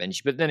 You're right,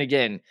 Benji. But then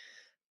again,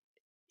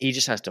 he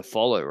just has to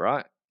follow,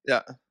 right?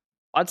 Yeah.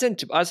 I sent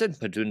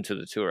Padun to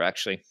the Tour,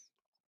 actually.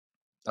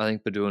 I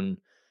think Padun,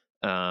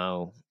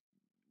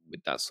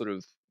 with that sort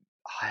of,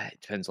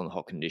 it depends on the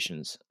hot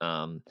conditions.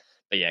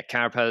 But yeah,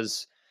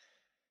 Carapaz,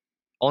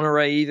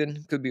 Honore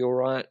even could be all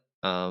right.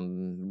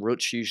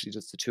 Ruch usually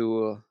does the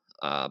Tour.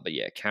 But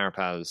yeah,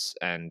 Carapaz,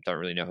 and don't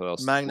really know who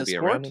else will be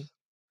around him.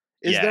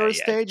 Is there a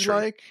stage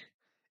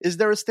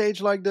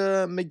like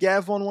the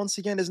McGav one once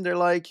again? Isn't there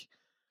like,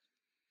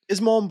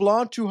 is Mont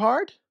Blanc too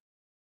hard?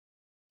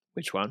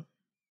 Which one?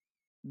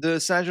 The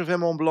Saint-Gervais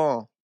Mont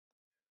Blanc.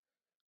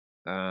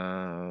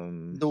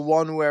 The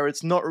one where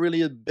it's not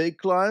really a big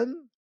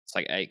climb. It's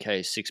like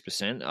 8K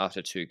 6%,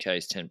 after 2K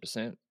is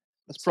 10%.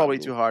 That's probably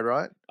too hard,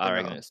 right? I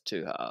reckon it's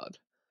too hard.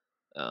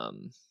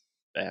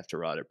 They have to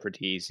ride it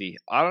pretty easy.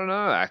 I don't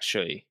know,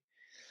 actually.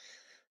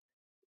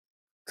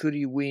 Could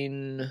he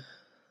win?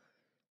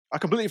 I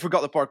completely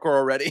forgot the parkour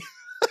already.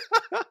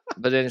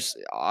 But then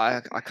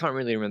I can't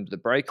really remember the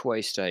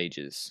breakaway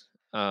stages.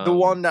 The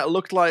one that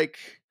looked like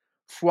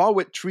Foix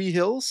with 3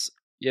 hills.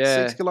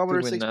 Yeah, 6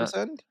 kilometers,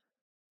 6%.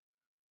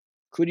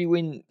 Could he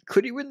win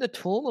the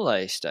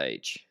Tourmalet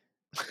stage?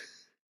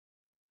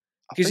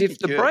 Because if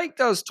the break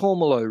does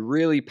Tourmalet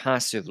really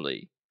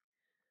passively,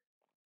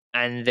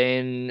 and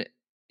then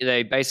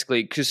they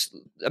basically, because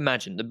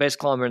imagine the best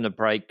climber in the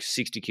break,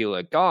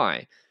 60-kilo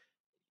guy,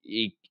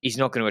 he's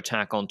not going to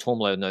attack on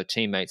Tourmalet with no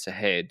teammates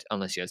ahead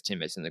unless he has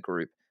teammates in the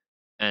group.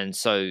 And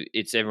so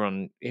it's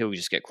everyone, he'll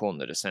just get caught in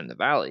the descent in the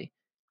valley.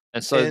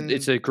 And so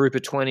it's a group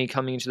of 20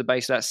 coming into the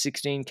base of that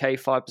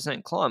 16K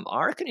 5% climb.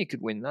 I reckon he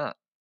could win that.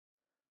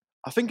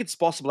 I think it's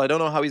possible. I don't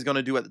know how he's going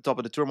to do at the top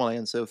of the Tourmalet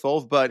and so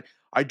forth, but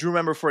I do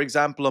remember, for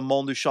example, a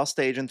Mont du Chat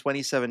stage in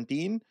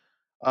 2017.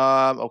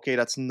 Okay,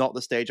 that's not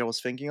the stage I was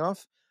thinking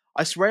of.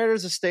 I swear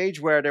there's a stage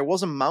where there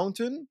was a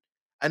mountain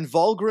and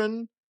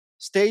Valgren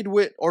stayed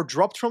with or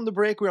dropped from the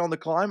breakaway on the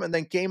climb and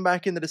then came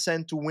back in the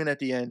descent to win at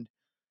the end.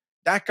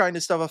 That kind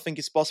of stuff I think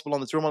is possible on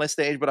the Tourmalet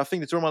stage, but I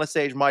think the Tourmalet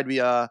stage might be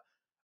a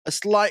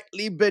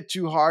slightly bit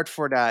too hard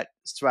for that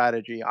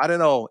strategy. I don't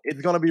know.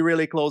 It's going to be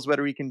really close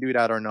whether he can do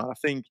that or not. I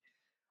think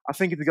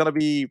it's going to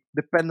be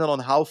dependent on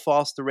how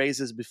fast the race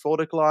is before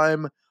the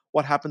climb,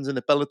 what happens in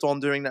the peloton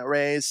during that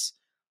race.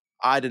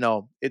 I don't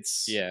know.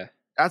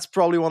 That's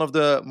probably one of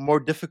the more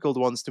difficult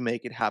ones to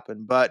make it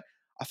happen. But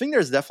I think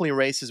there's definitely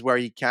races where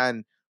he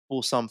can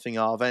pull something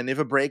off. And if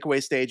a breakaway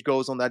stage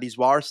goes on that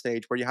Isoire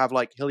stage where you have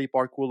like hilly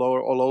parkour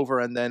all over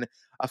and then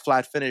a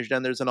flat finish,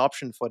 then there's an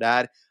option for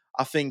that.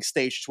 I think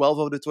stage 12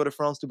 of the Tour de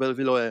France to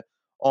Belleville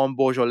on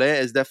Beaujolais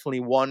is definitely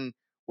one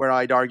where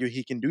I'd argue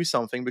he can do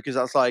something, because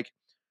that's like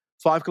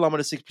 5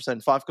 kilometers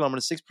 6%, 5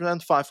 kilometers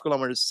 6%, 5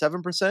 kilometers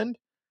 7%,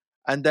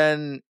 and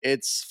then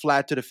it's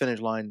flat to the finish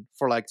line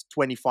for like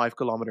 25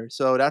 kilometers.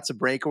 So that's a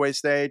breakaway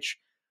stage.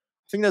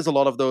 I think there's a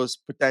lot of those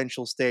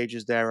potential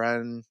stages there,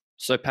 and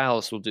So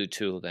Palace will do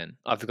Tour then.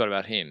 I forgot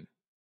about him.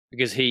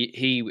 Because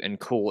he and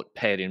Court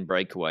paired in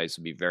breakaways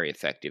would be very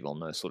effective on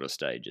those sort of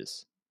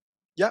stages.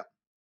 yeah,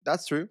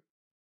 that's true.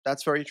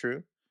 That's very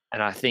true.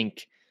 And I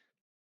think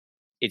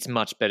it's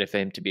much better for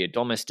him to be a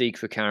domestique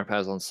for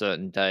Carapaz on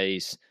certain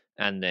days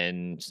and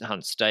then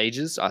hunt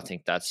stages. I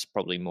think that's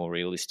probably more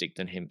realistic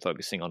than him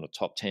focusing on a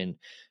top 10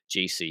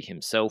 GC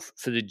himself.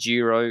 For the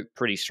Giro,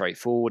 pretty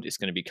straightforward. It's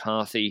going to be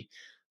Carthy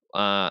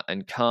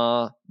and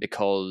Carr,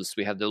 because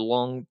we have the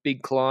long,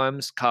 big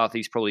climbs.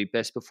 Carthy's probably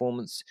best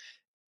performance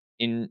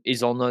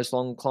is on those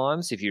long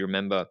climbs. If you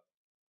remember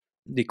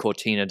the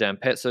Cortina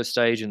d'Ampezzo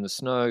stage in the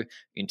snow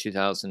in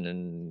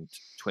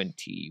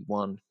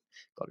 2021.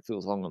 God, it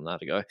feels long on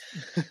that ago.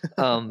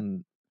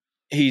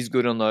 He's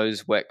good on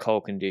those wet,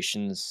 cold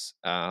conditions.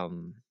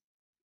 And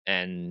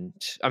I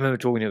remember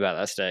talking about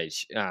that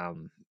stage.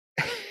 And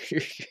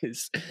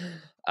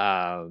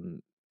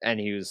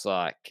he was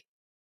like,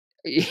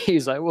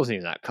 it wasn't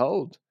even that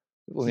cold.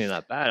 It wasn't even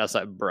that bad. I was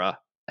like, bruh,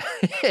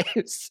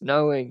 it's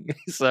snowing.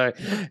 So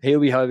he'll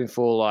be hoping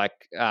for like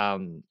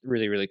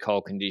really, really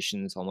cold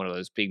conditions on one of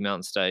those big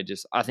mountain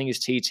stages. I think his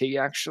TT,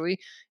 actually,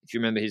 if you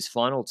remember, his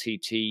final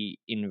TT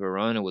in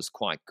Verona was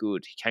quite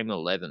good. He came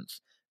 11th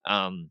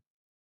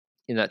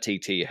in that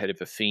TT ahead of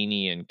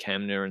Affini and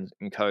Kamner and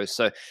co.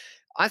 So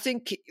I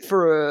think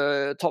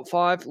for a top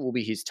 5 will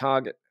be his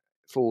target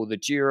for the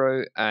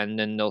Giro, and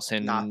then they'll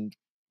send. Nah,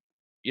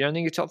 You don't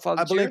think a top 5?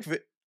 I Giro?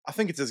 I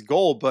think it's his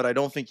goal, but I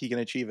don't think he can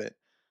achieve it.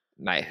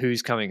 Mate,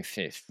 who's coming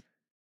 5th?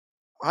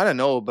 I don't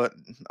know, but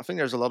I think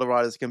there's a lot of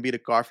riders that can beat a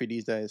Carfi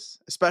these days,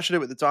 especially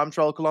with the time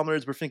trial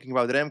kilometers. We're thinking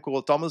about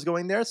Remco Thomas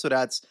going there, so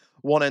that's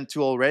 1 and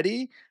 2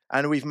 already.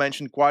 And we've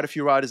mentioned quite a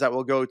few riders that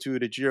will go to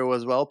the Giro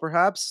as well,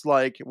 perhaps.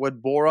 Like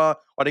with Bora,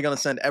 are they going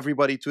to send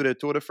everybody to the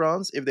Tour de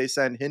France? If they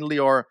send Hindley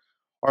or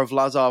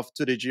Vlasov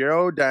to the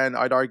Giro, then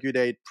I'd argue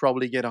they'd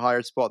probably get a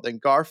higher spot than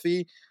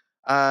Carfi.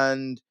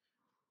 And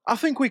I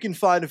think we can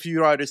find a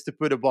few riders to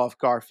put above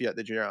Carfi at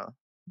the Giro.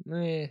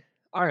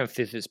 I reckon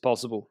 5th is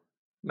possible.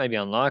 Maybe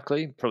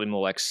unlikely, probably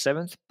more like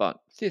 7th, but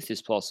 5th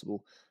is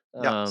possible.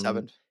 Yeah,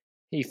 7th.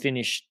 He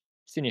finished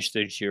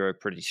the Giro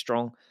pretty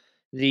strong.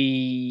 He'll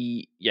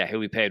be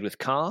paired with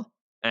Carr,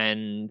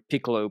 and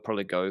Piccolo will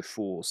probably go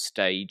for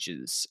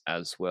stages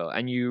as well.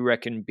 And you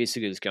reckon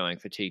Bissiger's going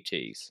for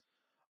TTs?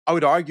 I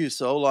would argue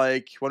so.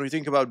 Like when we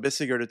think about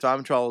Bissiger, the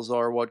time trials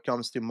are what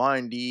comes to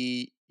mind.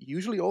 He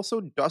usually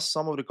also does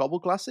some of the cobble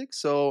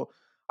classics, so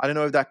I don't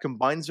know if that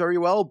combines very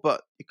well.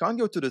 But you can't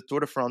go to the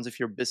Tour de France if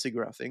you're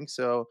Bissiger, I think.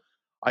 So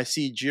I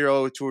see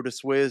Giro, Tour de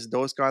Suisse,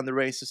 those kind of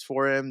races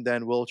for him.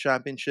 Then World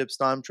Championships,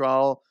 time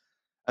trial,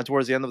 and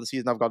towards the end of the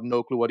season, I've got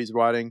no clue what he's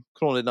riding.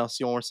 Chrono des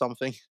Nations or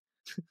something.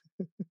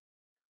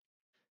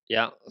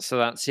 Yeah, so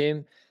that's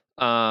him.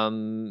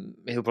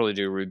 He'll probably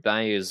do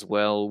Roubaix as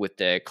well with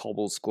their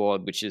cobble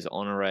squad, which is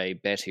Honoré,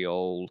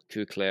 Bettiol,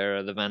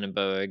 Kuclera, the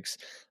Vandenbergs.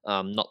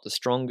 Not the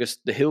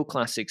strongest. The Hill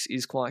Classics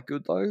is quite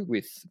good, though,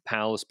 with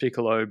Powers,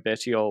 Piccolo,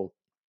 Bettiol.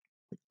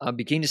 I'm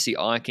beginning to see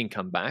Eichen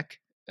come back,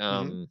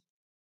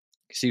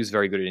 because he was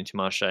very good at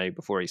Intermarché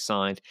before he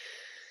signed.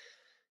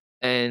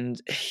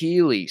 And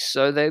Healy.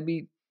 So they'll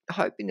be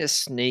hoping to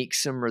sneak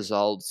some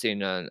results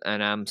in an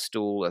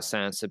Amstel, a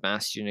San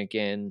Sebastian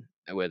again,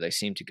 where they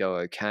seem to go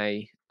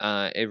okay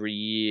every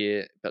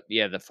year. But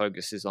yeah, the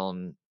focus is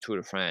on Tour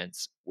de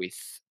France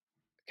with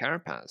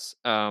Carapaz.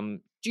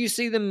 Do you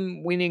see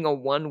them winning a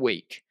 1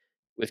 week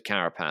with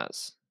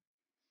Carapaz?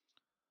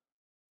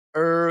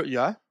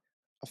 Yeah,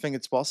 I think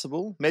it's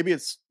possible. Maybe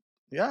it's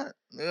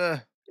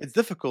it's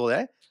difficult,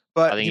 eh?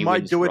 But he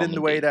might do it in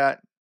the way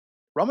that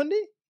Romandy.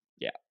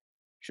 Yeah,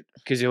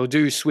 because he'll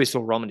do Swiss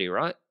or Romandy,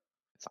 right?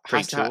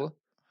 Pre-tour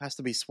has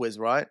to be Swiss,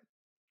 right?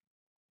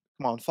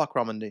 Come on, fuck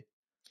Romandy.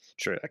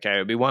 True. Okay,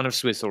 it'll be one of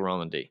Swiss or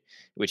Romandy.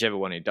 Whichever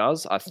one he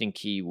does, I think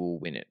he will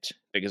win it.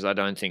 Because I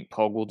don't think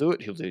Pog will do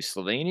it. He'll do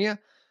Slovenia.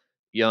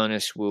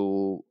 Jonas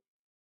will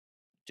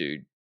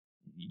do...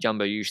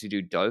 Jumbo usually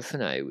do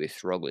Dauphiné with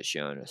Roglic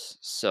Jonas.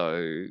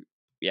 So,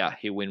 yeah,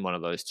 he'll win one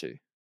of those two.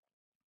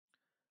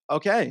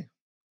 Okay.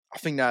 I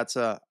think that's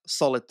a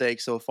solid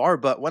take so far.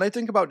 But when I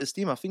think about this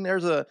team, I think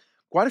there's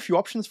quite a few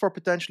options for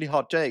potentially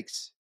hot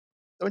takes.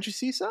 Don't you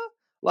see, sir?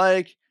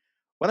 Like,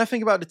 when I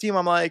think about the team,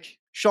 I'm like,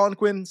 Sean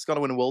Quinn's going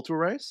to win a World Tour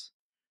race.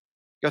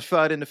 Got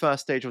third in the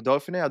first stage of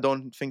Dauphiné. I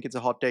don't think it's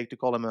a hot take to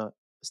call him a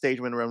stage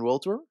winner in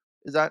World Tour.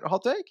 Is that a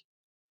hot take?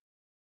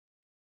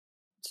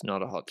 It's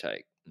not a hot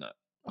take. No,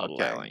 not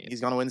okay. allowing it.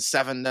 He's going to win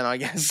 7 then, I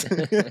guess.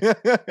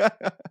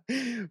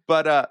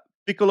 But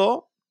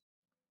Piccolo,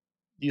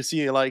 do you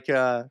see like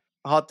a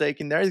hot take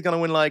in there? He's going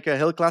to win like a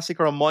Hill Classic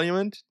or a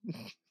Monument?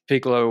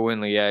 Piccolo will win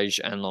Liège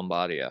and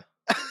Lombardia.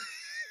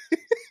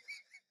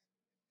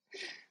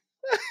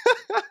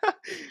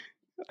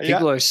 Yeah.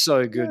 Piccolo's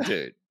so good,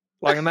 dude.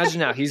 Like, imagine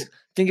now.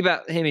 Think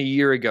about him a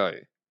year ago.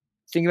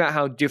 Think about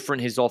how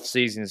different his off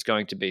season is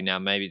going to be now.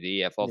 Maybe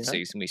the EF off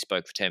season. We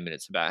spoke for 10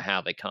 minutes about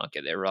how they can't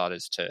get their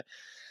riders to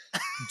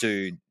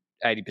do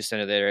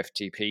 80% of their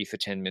FTP for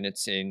 10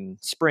 minutes in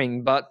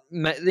spring. But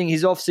I think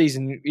his off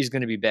season is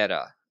going to be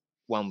better,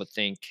 one would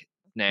think,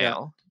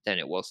 now than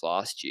it was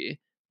last year.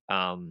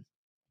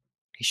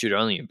 He should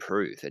only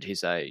improve at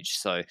his age.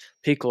 So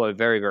Piccolo,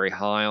 very, very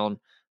high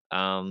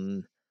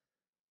on.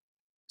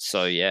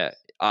 So yeah,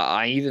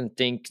 I even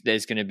think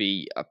there's going to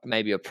be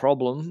maybe a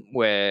problem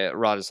where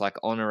riders like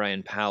Honore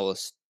and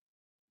Powers,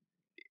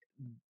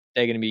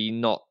 they're going to be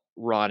not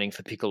riding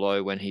for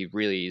Piccolo when he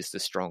really is the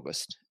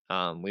strongest.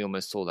 We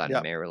almost saw that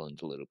in Maryland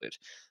a little bit.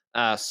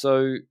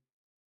 So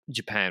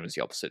Japan was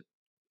the opposite.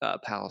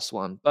 Palace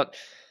won, but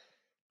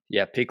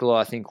yeah, Piccolo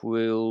I think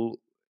he'll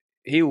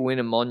win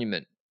a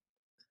monument.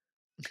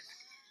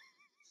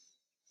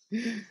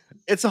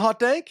 It's a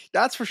hot take,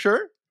 that's for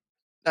sure.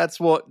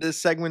 That's what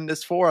this segment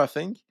is for, I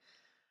think.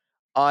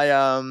 I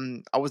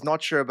was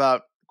not sure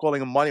about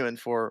calling a monument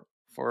for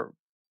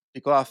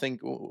Piccolo. I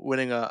think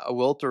winning a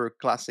World Tour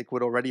Classic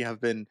would already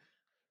have been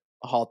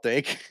a hot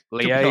take.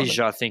 Liège,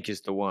 I think, is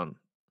the one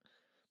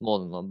more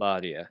than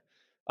Lombardia.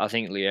 I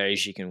think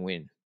Liège you can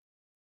win.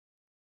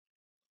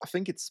 I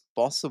think it's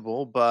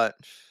possible, but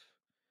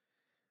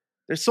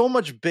there's so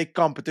much big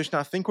competition.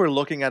 I think we're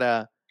looking at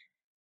a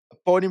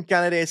podium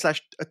candidate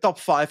 / a top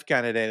 5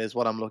 candidate is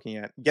what I'm looking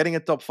at. Getting a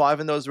top 5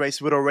 in those races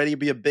would already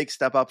be a big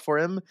step up for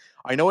him.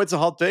 I know it's a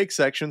hot take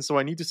section, so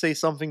I need to say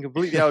something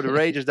completely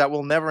outrageous that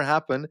will never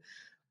happen.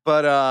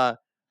 But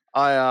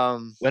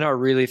when I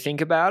really think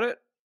about it,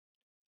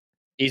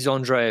 is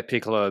Andrea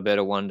Piccolo a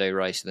better one-day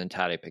racer than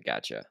Tadej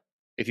Pogacar?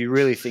 If you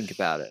really think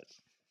about it,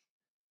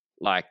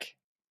 like,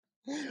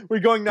 we're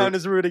going down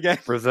this route again.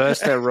 Reverse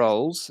their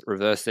roles,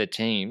 reverse their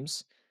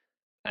teams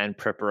and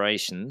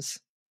preparations.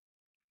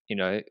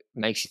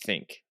 Makes you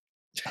think.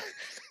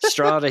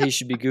 Strada, he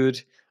should be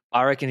good.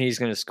 I reckon he's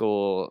going to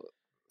score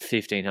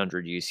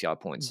 1,500 UCI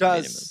points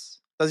minimum.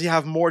 Does he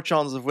have more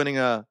chance of winning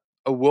a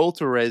World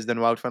Tour race than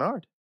Wout van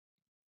Aert?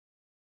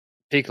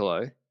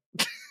 Piccolo?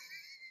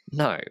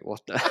 No.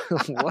 What?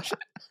 What?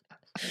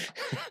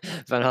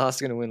 Van Aert's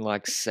going to win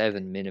like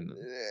 7 minimum.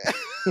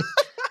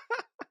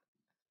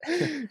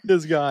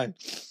 This guy.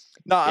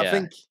 No, I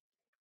think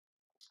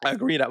I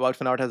agree that Wout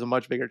van Aert has a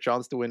much bigger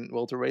chance to win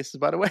World Tour races,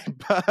 by the way.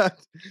 But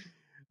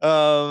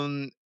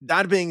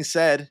that being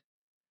said,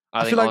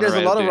 I feel like there's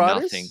a lot of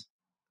riders. Nothing.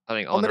 I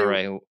think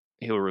Honore,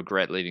 he'll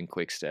regret leaving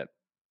Quick-Step.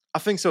 I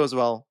think so as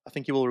well. I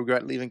think he will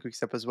regret leaving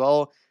Quick-Step as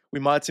well. We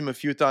might see him a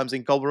few times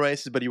in Cobble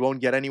races, but he won't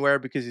get anywhere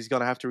because he's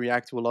going to have to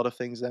react to a lot of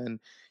things and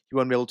he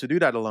won't be able to do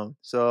that alone.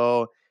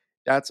 So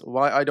that's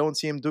why I don't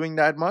see him doing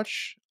that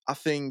much. I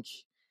think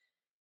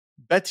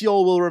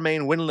Bettiol will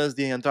remain winless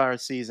the entire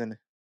season.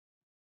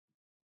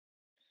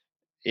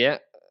 Yeah.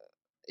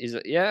 Is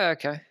it? Yeah,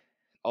 okay.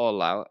 I'll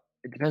allow it.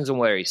 It depends on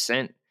where he's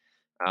sent.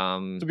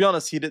 To be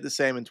honest, he did the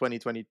same in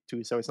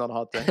 2022, so it's not a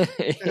hot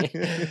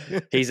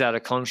take. He's out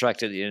of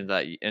contract at the end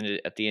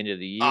of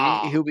the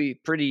year. He'll be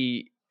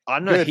pretty. I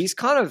don't know. Good. He's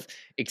kind of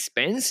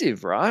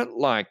expensive, right?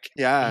 Like,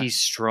 he's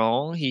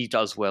strong. He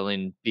does well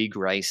in big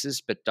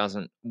races, but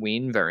doesn't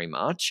win very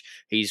much.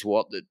 He's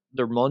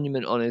the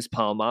monument on his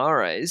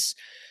Palmares,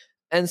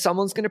 and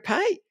someone's going to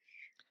pay.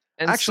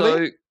 And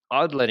actually, so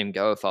I'd let him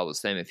go if I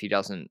was them if he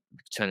doesn't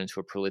turn into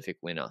a prolific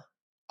winner.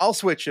 I'll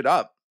switch it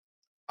up.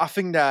 I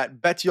think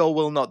that Bettiol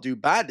will not do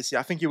bad this year.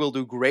 I think he will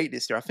do great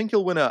this year. I think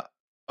he'll win a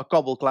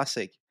Cobble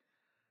Classic.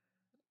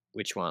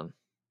 Which one?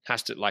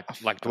 Has to like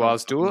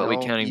Dwars Duel? Are we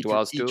counting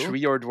Dwars Duel?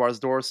 E3 or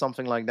Dwars Door,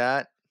 something like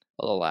that.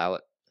 I'll allow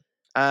it.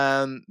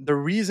 The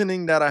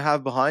reasoning that I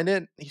have behind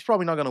it, he's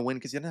probably not going to win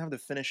because he doesn't have the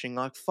finishing.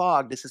 Like,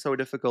 fuck, this is so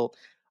difficult.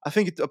 I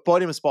think a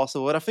podium is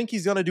possible, but I think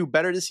he's going to do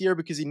better this year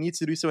because he needs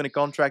to do so in a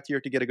contract year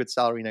to get a good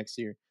salary next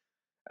year.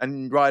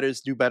 And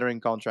riders do better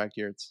in contract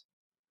years.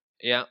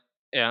 Yeah.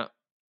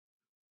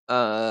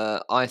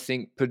 I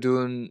think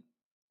Padun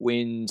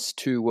wins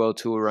 2 World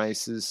Tour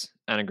races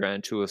and a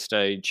Grand Tour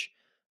stage.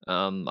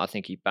 I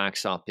think he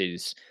backs up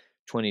his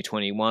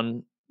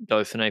 2021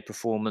 Dauphiné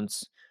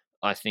performance.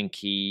 I think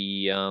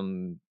I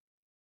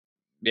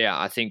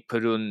think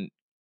Padun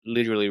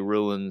literally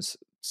ruins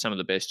some of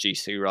the best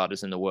GC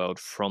riders in the world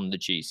from the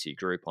GC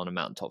group on a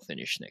mountaintop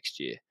finish next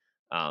year,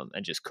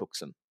 and just cooks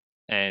them.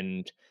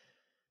 And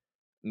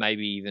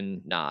maybe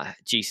even,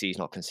 GC is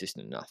not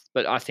consistent enough.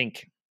 But I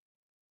think,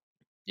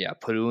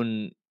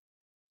 Padun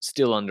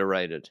still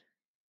underrated.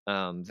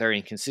 Very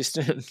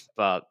inconsistent,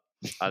 but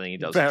I think he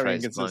does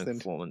a fine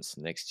performance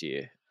next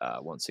year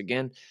once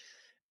again.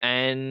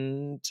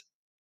 And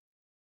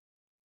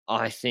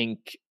I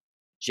think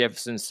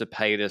Jefferson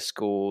Cepeda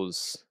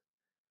scores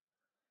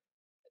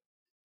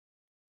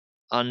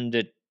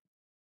under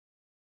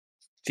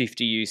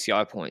 50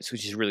 UCI points,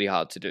 which is really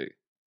hard to do.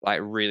 Like,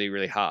 really,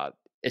 really hard.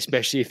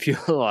 Especially if you're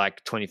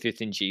like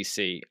 25th in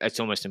GC. It's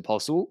almost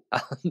impossible.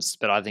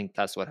 But I think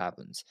that's what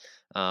happens.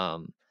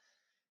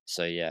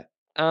 So, yeah.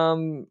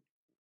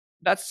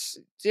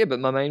 but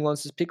my main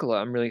one's is Piccolo.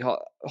 I'm really hot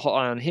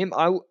on him.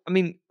 I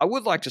mean, I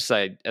would like to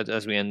say,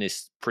 as we end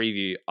this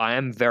preview, I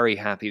am very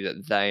happy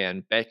that they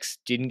and Bex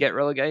didn't get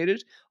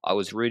relegated. I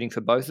was rooting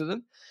for both of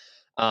them,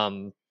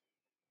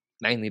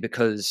 mainly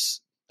because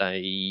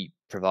they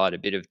provide a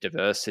bit of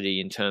diversity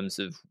in terms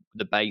of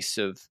the base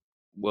of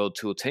World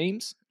Tour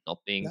teams, not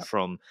being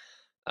from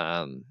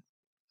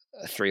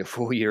 3 or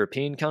 4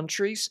 European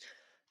countries.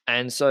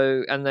 And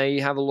they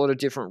have a lot of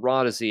different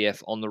riders,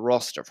 EF, on the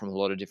roster from a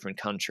lot of different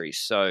countries.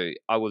 So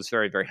I was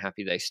very, very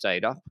happy they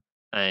stayed up,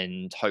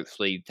 and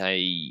hopefully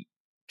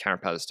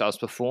Carapaz does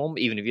perform,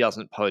 even if he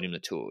doesn't podium the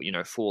Tour.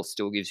 Fourth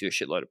still gives you a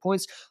shitload of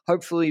points.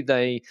 Hopefully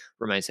they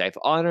remain safe.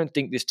 I don't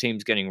think this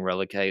team's getting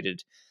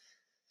relegated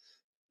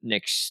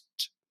next.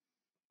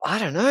 I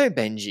don't know,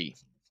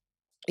 Benji.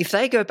 If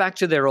they go back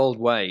to their old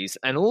ways,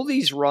 and all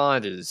these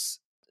riders,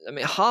 I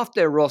mean, half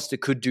their roster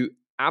could do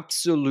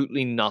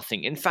absolutely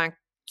nothing. In fact,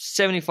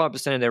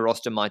 75% of their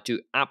roster might do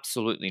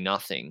absolutely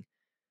nothing.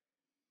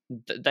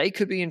 They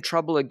could be in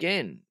trouble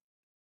again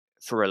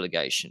for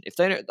relegation if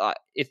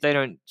they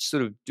don't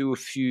sort of do a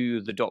few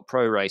of the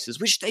 .pro races,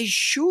 which they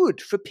should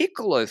for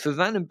Piccolo, for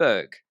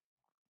Vandenberg.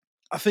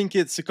 I think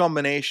it's a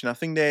combination. I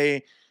think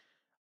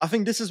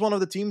this is one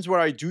of the teams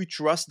where I do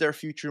trust their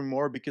future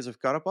more because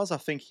of Carapaz. I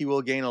think he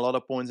will gain a lot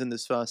of points in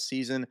this first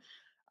season,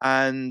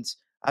 and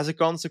as a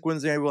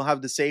consequence, they will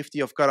have the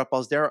safety of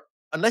Carapaz there.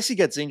 Unless he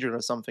gets injured or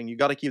something, you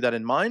got to keep that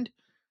in mind.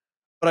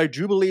 But I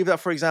do believe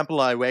that, for example,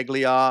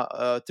 Veglia,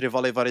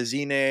 Trevale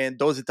Varesine,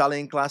 those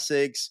Italian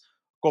classics,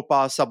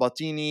 Coppa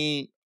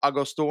Sabatini,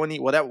 Agostoni,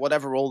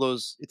 whatever all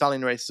those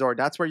Italian races are,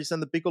 that's where you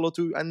send the Piccolo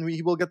to, and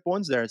he will get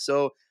points there.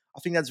 So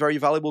I think that's very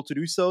valuable to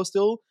do so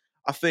still.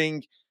 I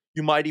think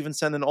you might even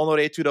send an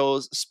Honoré to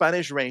those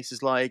Spanish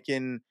races like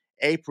in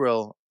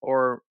April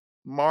or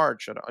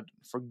March. I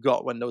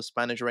forgot when those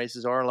Spanish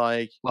races are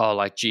like. Oh,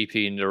 like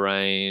GP in the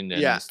Rain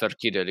and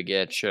Starkida de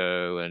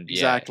Getxo, and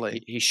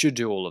exactly. He should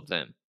do all of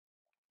them.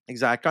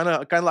 Exactly,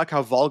 kind of like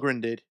how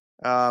Valgren did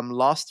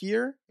last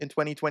year in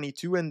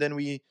 2022, and then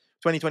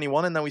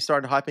 2021, and then we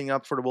started hyping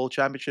up for the World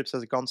Championships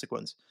as a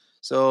consequence.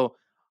 So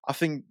I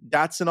think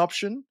that's an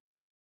option.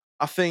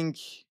 I think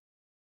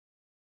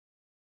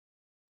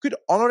could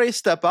Honoré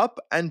step up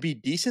and be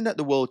decent at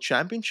the World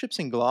Championships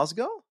in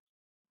Glasgow?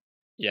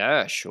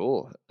 Yeah,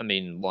 sure. I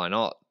mean, why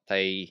not?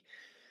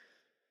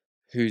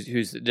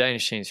 Who's the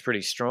Danish team's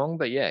pretty strong,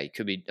 but yeah, he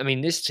could be. I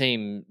mean, this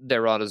team,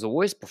 their riders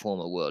always perform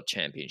at World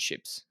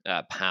Championships.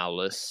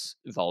 Paulus,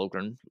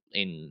 Valgren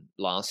in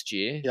last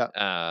year. Yeah.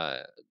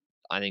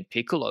 I think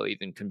Piccolo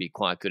even can be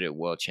quite good at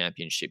World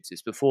Championships.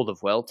 It's before the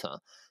Vuelta,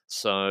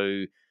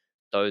 so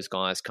those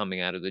guys coming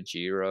out of the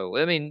Giro.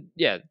 I mean,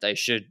 yeah, they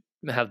should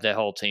have their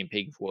whole team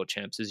peaking for World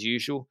Champs as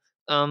usual.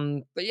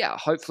 But yeah,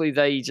 hopefully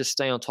they just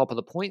stay on top of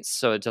the points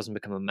so it doesn't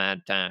become a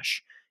mad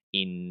dash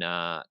in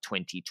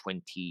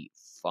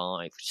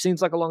 2025, which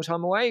seems like a long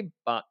time away,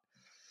 but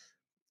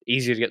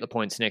easier to get the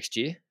points next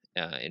year,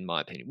 in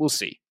my opinion. We'll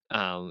see.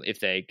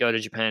 If they go to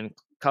Japan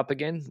Cup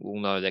again,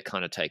 we'll know they're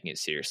kind of taking it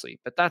seriously.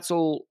 But that's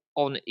all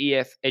on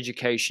EF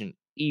Education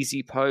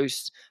Easy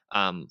Post.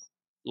 A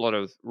lot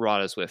of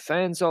riders we're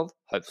fans of.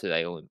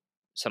 Hopefully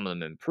some of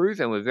them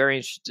improve, and we're very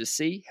interested to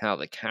see how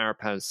the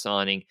Carapaz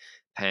signing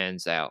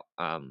pans out.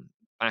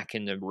 Back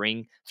in the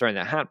ring, throwing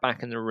that hat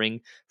back in the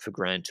ring for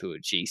Grand Tour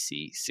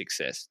GC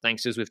success.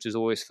 Thanks to Zwift as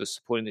always for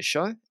supporting the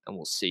show, and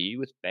we'll see you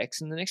with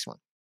Bex in the next one.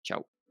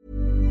 Ciao.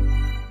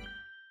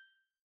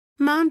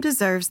 Mom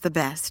deserves the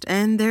best,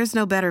 and there's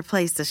no better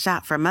place to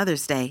shop for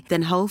Mother's Day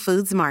than Whole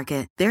Foods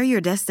Market. They're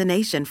your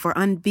destination for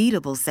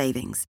unbeatable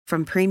savings,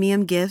 from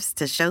premium gifts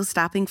to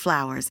show-stopping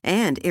flowers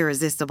and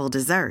irresistible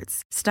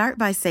desserts. Start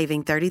by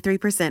saving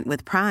 33%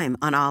 with Prime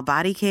on all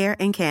body care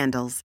and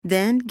candles.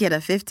 Then get a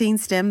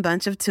 15-stem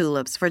bunch of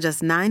tulips for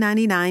just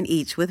 $9.99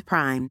 each with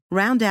Prime.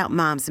 Round out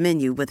Mom's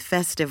menu with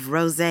festive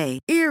rosé,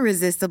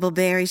 irresistible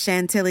berry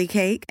chantilly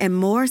cake, and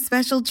more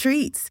special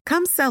treats.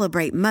 Come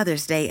celebrate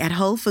Mother's Day at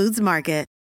Whole Foods Market.